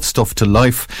 brought stuff to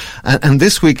life. And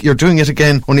this week, you're doing it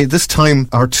again, only this time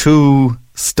our 2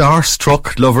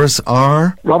 starstruck lovers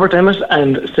are Robert Emmet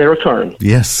and Sarah Kern.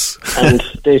 Yes. And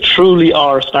they truly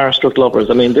are starstruck lovers.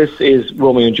 I mean, this is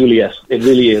Romeo and Juliet. It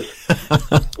really is.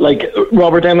 Like,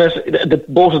 Robert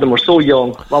Emmet, both of them were so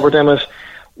young. Robert Emmet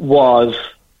was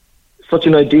such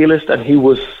an idealist, and he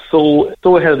was so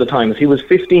ahead of the times. He was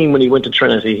 15 when he went to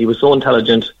Trinity. He was so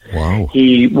intelligent. Wow.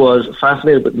 He was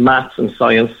fascinated with maths and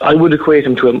science. I would equate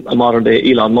him to a modern-day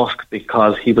Elon Musk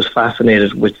because he was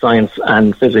fascinated with science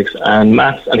and physics and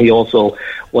maths, and he also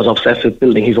was obsessed with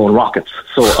building his own rockets.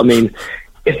 So, I mean,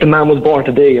 if the man was born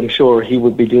today, I'm sure he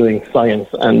would be doing science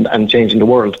and changing the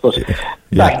world. But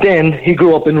back then, he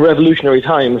grew up in revolutionary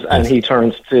times, and he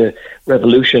turns to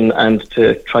revolution and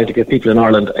to try to give people in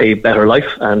Ireland a better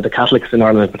life, and the Catholics in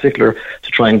Ireland in particular,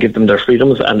 to try and give them their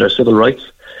freedoms and their civil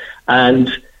rights. And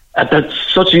at that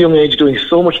such a young age, doing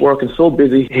so much work and so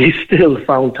busy, he still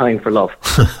found time for love.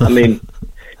 I mean,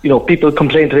 you know, people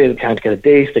complain today they can't get a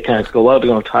date, they can't go out, they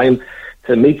don't have time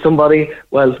to meet somebody.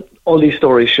 Well, all these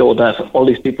stories show that all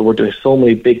these people were doing so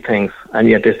many big things, and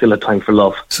yet they still had time for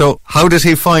love. So how did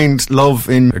he find love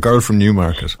in a girl from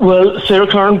Newmarket? Well, Sarah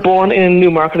Kern, born in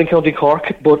Newmarket in County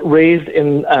Cork, but raised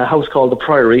in a house called the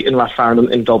Priory in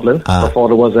Rathfarnham in Dublin. Her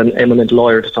father was an eminent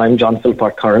lawyer at the time, John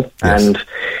Philpott Kern. Yes. And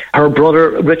her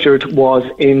brother Richard was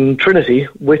in Trinity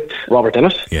with Robert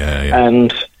Emmet.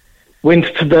 And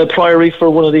went to the Priory for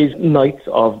one of these nights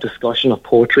of discussion of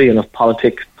poetry and of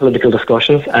political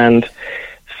discussions, and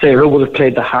Sarah would have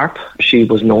played the harp. She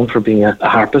was known for being a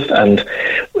harpist, and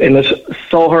Emmet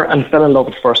saw her and fell in love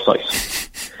at first sight.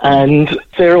 And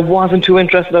Sarah wasn't too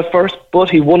interested at first, but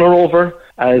he won her over.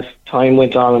 As time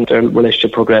went on and their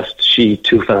relationship progressed, she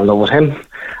too fell in love with him.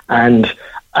 And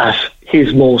at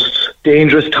his most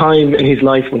dangerous time in his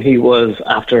life, when he was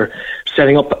after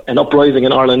setting up an uprising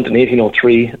in Ireland in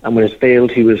 1803, and when it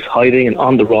failed, he was hiding and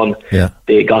on the run.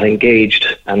 They got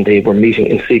engaged, and they were meeting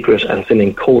in secret and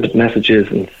sending coded messages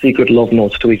and secret love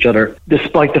notes to each other,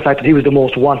 despite the fact that he was the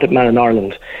most wanted man in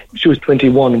Ireland. She was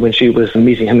 21 when she was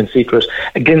meeting him in secret,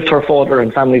 against her father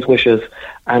and family's wishes,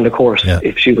 And of course,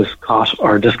 if she was caught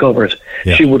or discovered,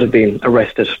 she would have been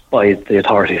arrested by the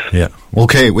authorities. Yeah.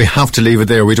 Okay, we have to leave it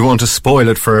there. We don't want to spoil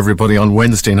it for everybody on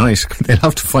Wednesday night. They'll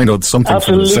have to find out something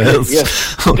for themselves.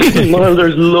 Yes. Okay. Well,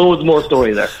 there's loads more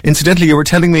story there. Incidentally, you were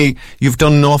telling me you've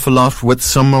done an awful lot with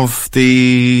some of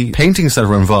the paintings that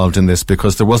were involved in this,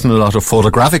 because there wasn't a lot of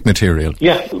photographic material.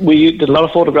 Yeah, we did a lot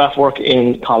of photograph work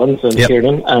in Collins and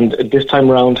Kiernan, and this time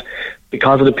around,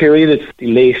 because of the period, it's the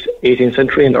late 18th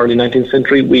century and early 19th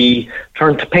century, we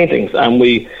turned to paintings, and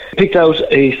we picked out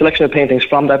a selection of paintings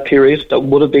from that period that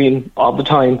would have been of the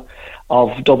time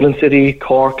of Dublin City,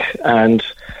 Cork, and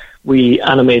we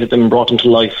animated them and brought them to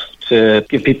life to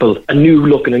give people a new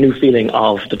look and a new feeling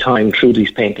of the time through these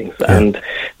paintings. And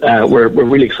we're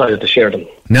really excited to share them.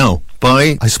 Now,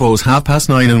 by, I suppose,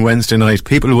 9:30 on Wednesday night,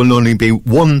 people will only be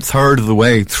 1/3 of the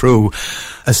way through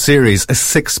a series, a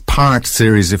 6-part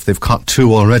series if they've caught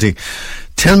 2 already.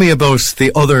 Tell me about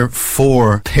the other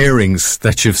 4 pairings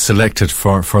that you've selected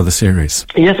for the series.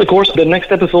 Yes, of course. The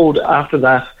next episode after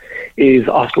that is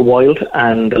Oscar Wilde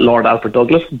and Lord Alfred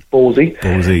Douglas, Bosie.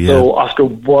 So Oscar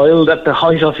Wilde, at the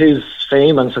height of his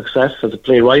fame and success as a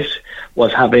playwright,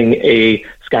 was having a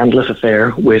scandalous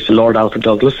affair with Lord Alfred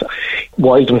Douglas.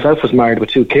 Wilde himself was married with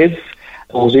 2 kids.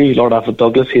 Bosie, Lord Alfred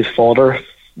Douglas, his father,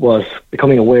 was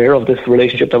becoming aware of this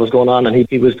relationship that was going on, and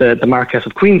he was the Marquess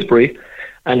of Queensberry,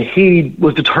 and he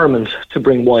was determined to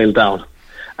bring Wilde down.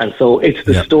 And so it's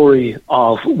the story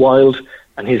of Wilde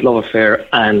and his love affair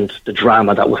and the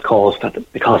drama that was caused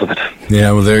because of it.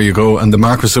 Yeah, well, there you go. And the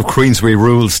Marquess of Queensberry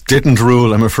didn't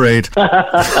rule, I'm afraid.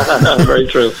 Very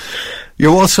true.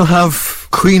 You also have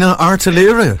Queen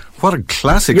Artulira. What a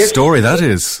classic story that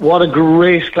is. What a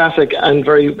great classic and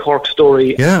very Cork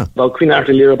story about Queen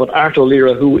Artulira, about Arto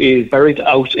Lira, who is buried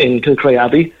out in Kilcray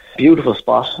Abbey. Beautiful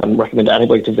spot, and recommend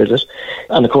anybody to visit.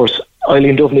 And of course,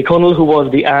 Eileen Duffney Cunnell, who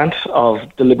was the aunt of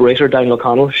the Liberator, Daniel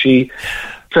O'Connell, she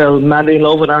fell madly in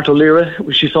love with Arto Lira.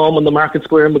 She saw him on the market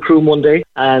square in Macroom one day,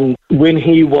 and when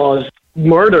he was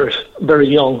murdered very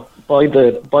young by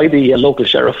the local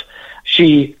sheriff,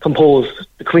 she composed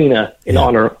the Queena in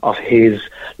honour of his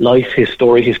life, his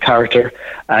story, his character,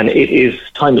 and it is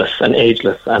timeless and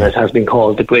ageless, and it has been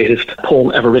called the greatest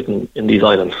poem ever written in these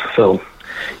islands. So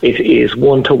it is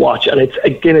one to watch, and it's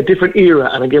again a different era,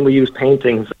 and again we use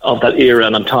paintings of that era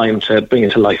and of time to bring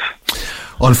it to life.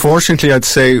 Unfortunately, I'd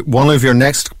say one of your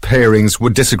next pairings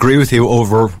would disagree with you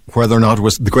over whether or not it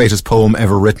was the greatest poem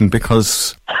ever written,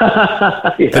 because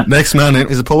the next man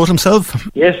is a poet himself.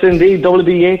 Yes, indeed,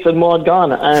 W.B. Yeats and Maud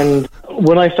Gonne. And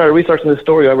when I started researching this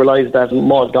story, I realised that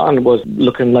Maud Gonne was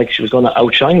looking like she was going to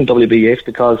outshine W.B. Yeats,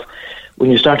 because when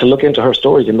you start to look into her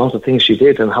story, the amount of things she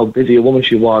did and how busy a woman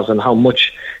she was and how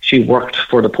much she worked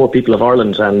for the poor people of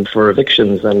Ireland and for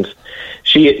evictions, and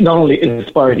she not only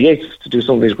inspired Yeats to do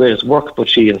some of his greatest work, but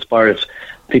she inspired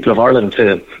people of Ireland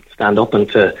to stand up and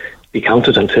to be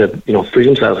counted and to, free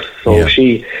themselves. So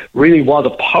she really was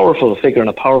a powerful figure and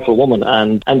a powerful woman,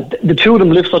 and the two of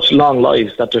them lived such long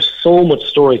lives that there's so much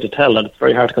story to tell that it's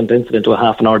very hard to condense it into a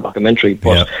half-an-hour documentary.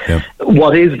 But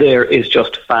what is there is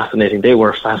just fascinating. They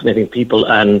were fascinating people,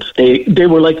 and they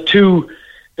were like two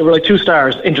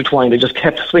stars intertwined. They just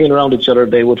kept swinging around each other.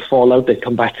 They would fall out, they'd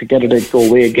come back together, they'd go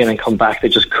away again and come back. They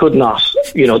just could not,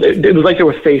 it was like they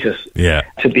were fated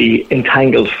to be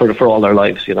entangled for all their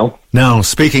lives, Now,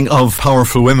 speaking of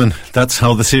powerful women, that's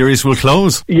how the series will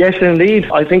close. Yes, indeed.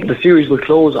 I think the series will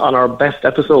close on our best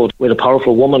episode with a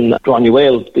powerful woman, Gráinne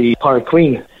Whale, the Pirate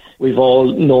Queen. We've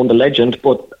all known the legend,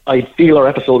 but I feel our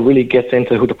episode really gets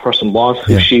into who the person was,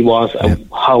 who she was, and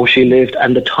how she lived,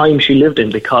 and the time she lived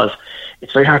in, because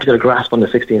it's very hard to get a grasp on the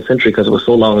 16th century because it was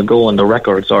so long ago, and the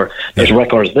records there's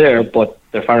records there, but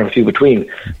they're far and few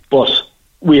between. But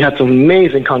we had some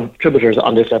amazing contributors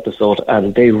on this episode,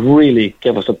 and they really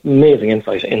gave us amazing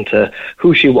insight into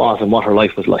who she was and what her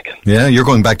life was like. Yeah, you're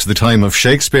going back to the time of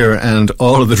Shakespeare and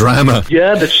all of the drama.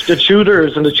 Yeah, the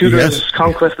Tudors and the Tudors'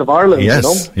 conquest of Ireland,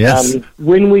 Yes.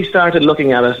 When we started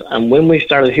looking at it and when we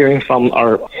started hearing from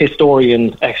our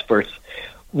historian experts,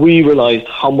 we realised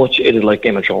how much it is like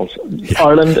Game of Thrones.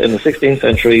 Ireland in the 16th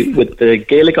century, with the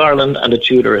Gaelic Ireland and the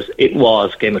Tudors, it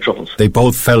was Game of Thrones. They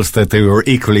both felt that they were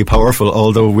equally powerful,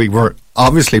 although we were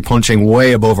obviously punching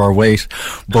way above our weight,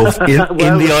 both in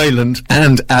the island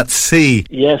and at sea.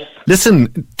 Yes.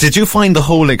 Listen, did you find the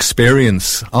whole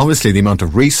experience, obviously the amount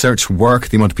of research work,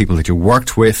 the amount of people that you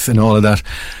worked with and all of that,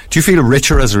 do you feel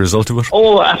richer as a result of it?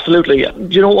 Oh, absolutely.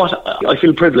 Do you know what? I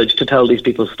feel privileged to tell these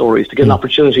people's stories, to get an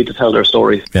opportunity to tell their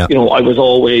stories. Yeah. I was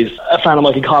always a fan of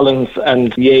Michael Collins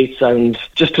and Yeats, and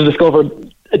just to discover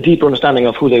a deeper understanding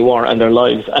of who they were and their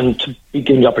lives, and to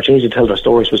given the opportunity to tell their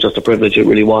stories was just a privilege. It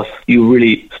really was. You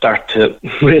really start to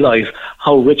realise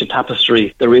how rich a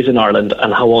tapestry there is in Ireland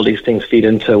and how all these things feed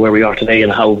into where we are today,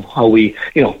 and how we,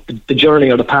 the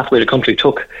journey or the pathway the country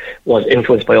took was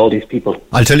influenced by all these people.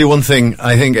 I'll tell you one thing.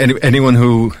 I think anyone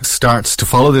who starts to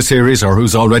follow this series, or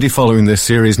who's already following this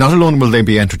series, not alone will they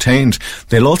be entertained,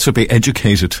 they'll also be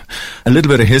educated. A little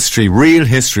bit of history, real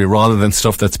history, rather than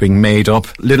stuff that's being made up.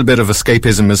 A little bit of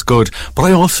escapism is good, but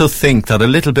I also think that a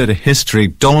little bit of history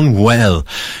done well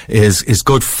is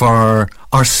good for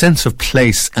our sense of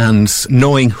place and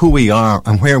knowing who we are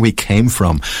and where we came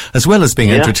from, as well as being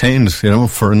entertained,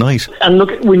 for a night. And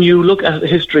look, when you look at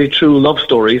history through love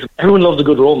stories, everyone loves a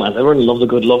good romance. Everyone loves a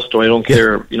good love story. I don't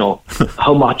care,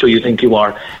 how macho you think you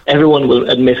are. Everyone will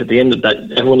admit at the end of that,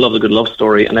 everyone loves a good love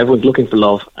story, and everyone's looking for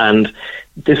love. And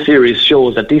this series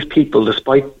shows that these people,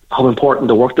 despite how important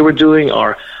the work they were doing,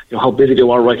 or how busy they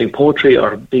were writing poetry,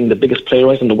 or being the biggest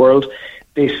playwright in the world,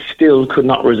 they still could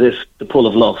not resist the pull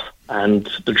of love and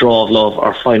the draw of love,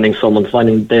 or finding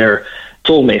their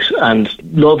soulmate.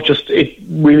 And love it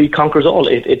really conquers all.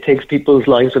 It takes people's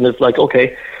lives, and it's like,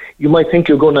 okay, you might think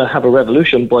you're going to have a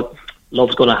revolution, but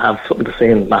love's going to have something to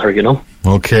say in the matter,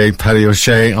 Okay, Paddy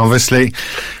O'Shea, obviously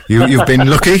you've been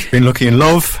lucky in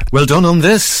love. Well done on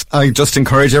this. I just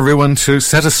encourage everyone to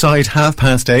set aside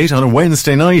 8:30 on a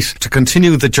Wednesday night to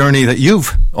continue the journey that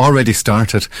you've already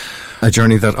started, a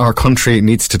journey that our country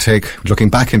needs to take, looking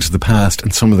back into the past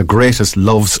and some of the greatest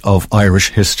loves of Irish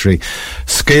history.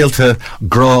 Scéalta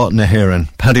Grá na hÉireann.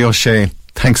 Paddy O'Shea,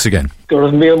 thanks again.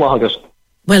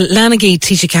 Well, Lanagi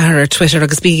TG Cahar Twitter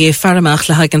agus bigé faramach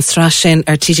le haig an strasin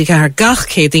TG Cahar gach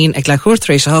cédín ag le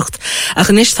chuirtrééis hocht ach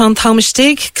an istan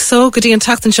Thomastig so goodí an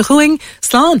tachtan se chuing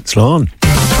Slán.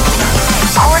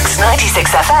 Cork's 96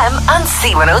 FM and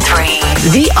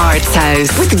C103. The Arts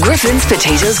House with Griffin's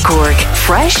Potatoes Cork.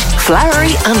 Fresh,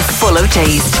 flowery and full of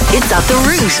taste. It's at the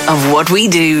root of what we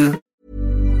do.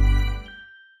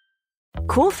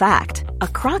 Cool fact, a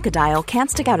crocodile can't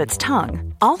stick out its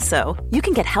tongue. Also, you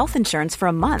can get health insurance for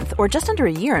a month or just under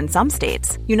a year in some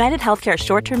states. United Healthcare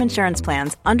short-term insurance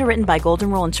plans, underwritten by Golden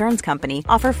Rule Insurance Company,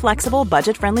 offer flexible,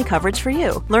 budget-friendly coverage for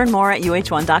you. Learn more at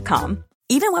uh1.com.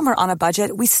 Even when we're on a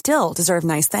budget, we still deserve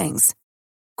nice things.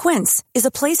 Quince is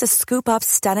a place to scoop up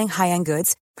stunning high-end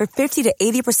goods for 50 to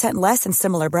 80% less than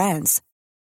similar brands.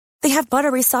 They have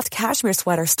buttery soft cashmere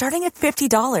sweaters starting at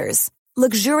 $50,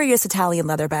 luxurious Italian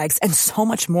leather bags, and so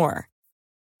much more.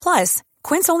 Plus,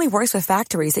 Quince only works with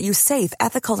factories that use safe,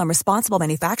 ethical, and responsible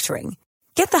manufacturing.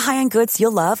 Get the high-end goods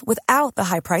you'll love without the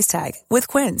high price tag with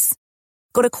Quince.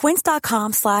 Go to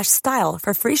quince.com/style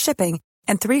for free shipping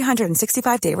and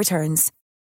 365-day returns.